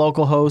Return of the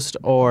Localhost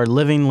or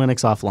living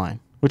Linux offline.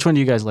 Which one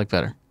do you guys like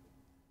better?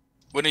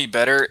 Wouldn't it be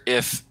better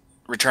if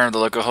Return of the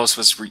Localhost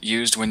was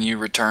used when you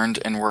returned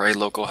and were a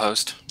local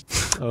host?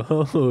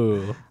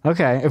 Oh.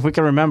 Okay, if we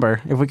can remember.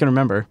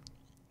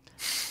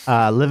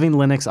 Living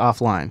Linux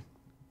offline.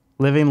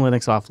 Living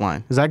Linux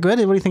offline. Is that good?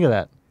 What do you think of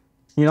that?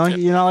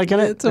 You're not liking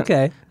it? It's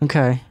okay.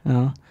 Okay.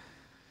 No.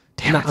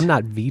 Damn it. I'm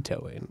not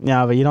vetoing.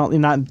 Yeah, but you're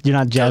not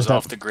jazzed goes up.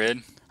 off the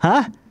grid.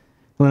 Huh?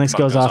 Linux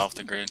goes off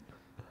the grid.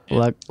 Yeah.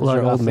 Look,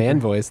 your old man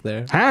voice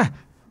there. Huh?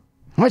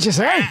 What'd you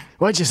say?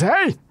 What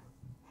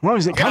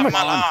was it?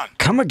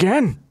 Come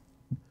again.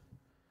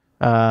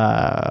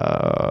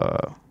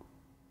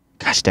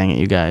 Gosh dang it,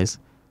 you guys.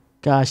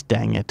 Gosh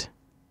dang it.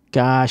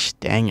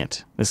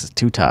 This is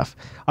too tough.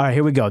 All right,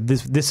 here we go.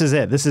 This is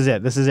it. This is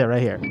it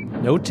right here.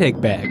 No take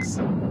backs.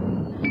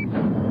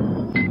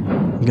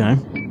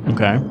 Okay.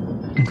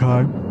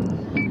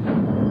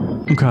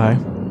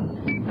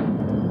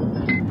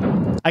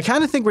 I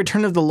kind of think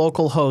Return of the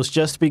Localhost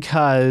just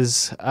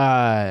because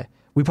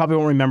we probably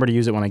won't remember to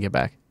use it when I get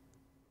back.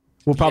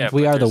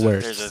 We are the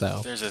worst.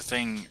 There's a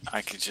thing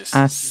I could just.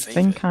 I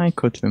think I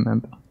could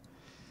remember.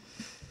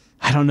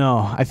 I don't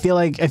know. I feel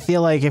like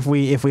if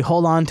we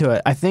hold on to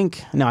it, I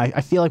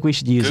feel like we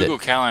should use Google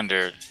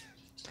Calendar.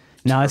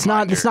 No, it's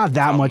not. It's not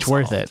that much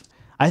worth it.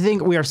 I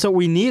think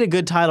we need a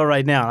good title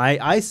right now.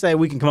 I say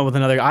we can come up with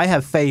another. I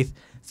have faith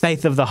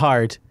of the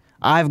heart.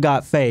 I've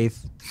got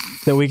faith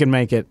that we can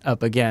make it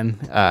up again.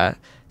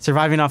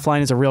 Surviving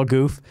Offline is a real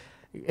goof.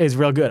 Is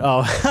real good.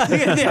 Oh,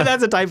 yeah,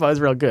 that's a typo. It's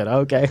real good.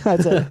 Okay,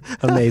 that's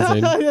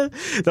amazing.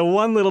 The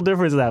one little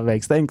difference that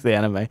makes. Thanks, the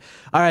anime.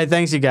 All right,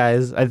 thanks, you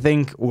guys. I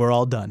think we're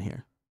all done here.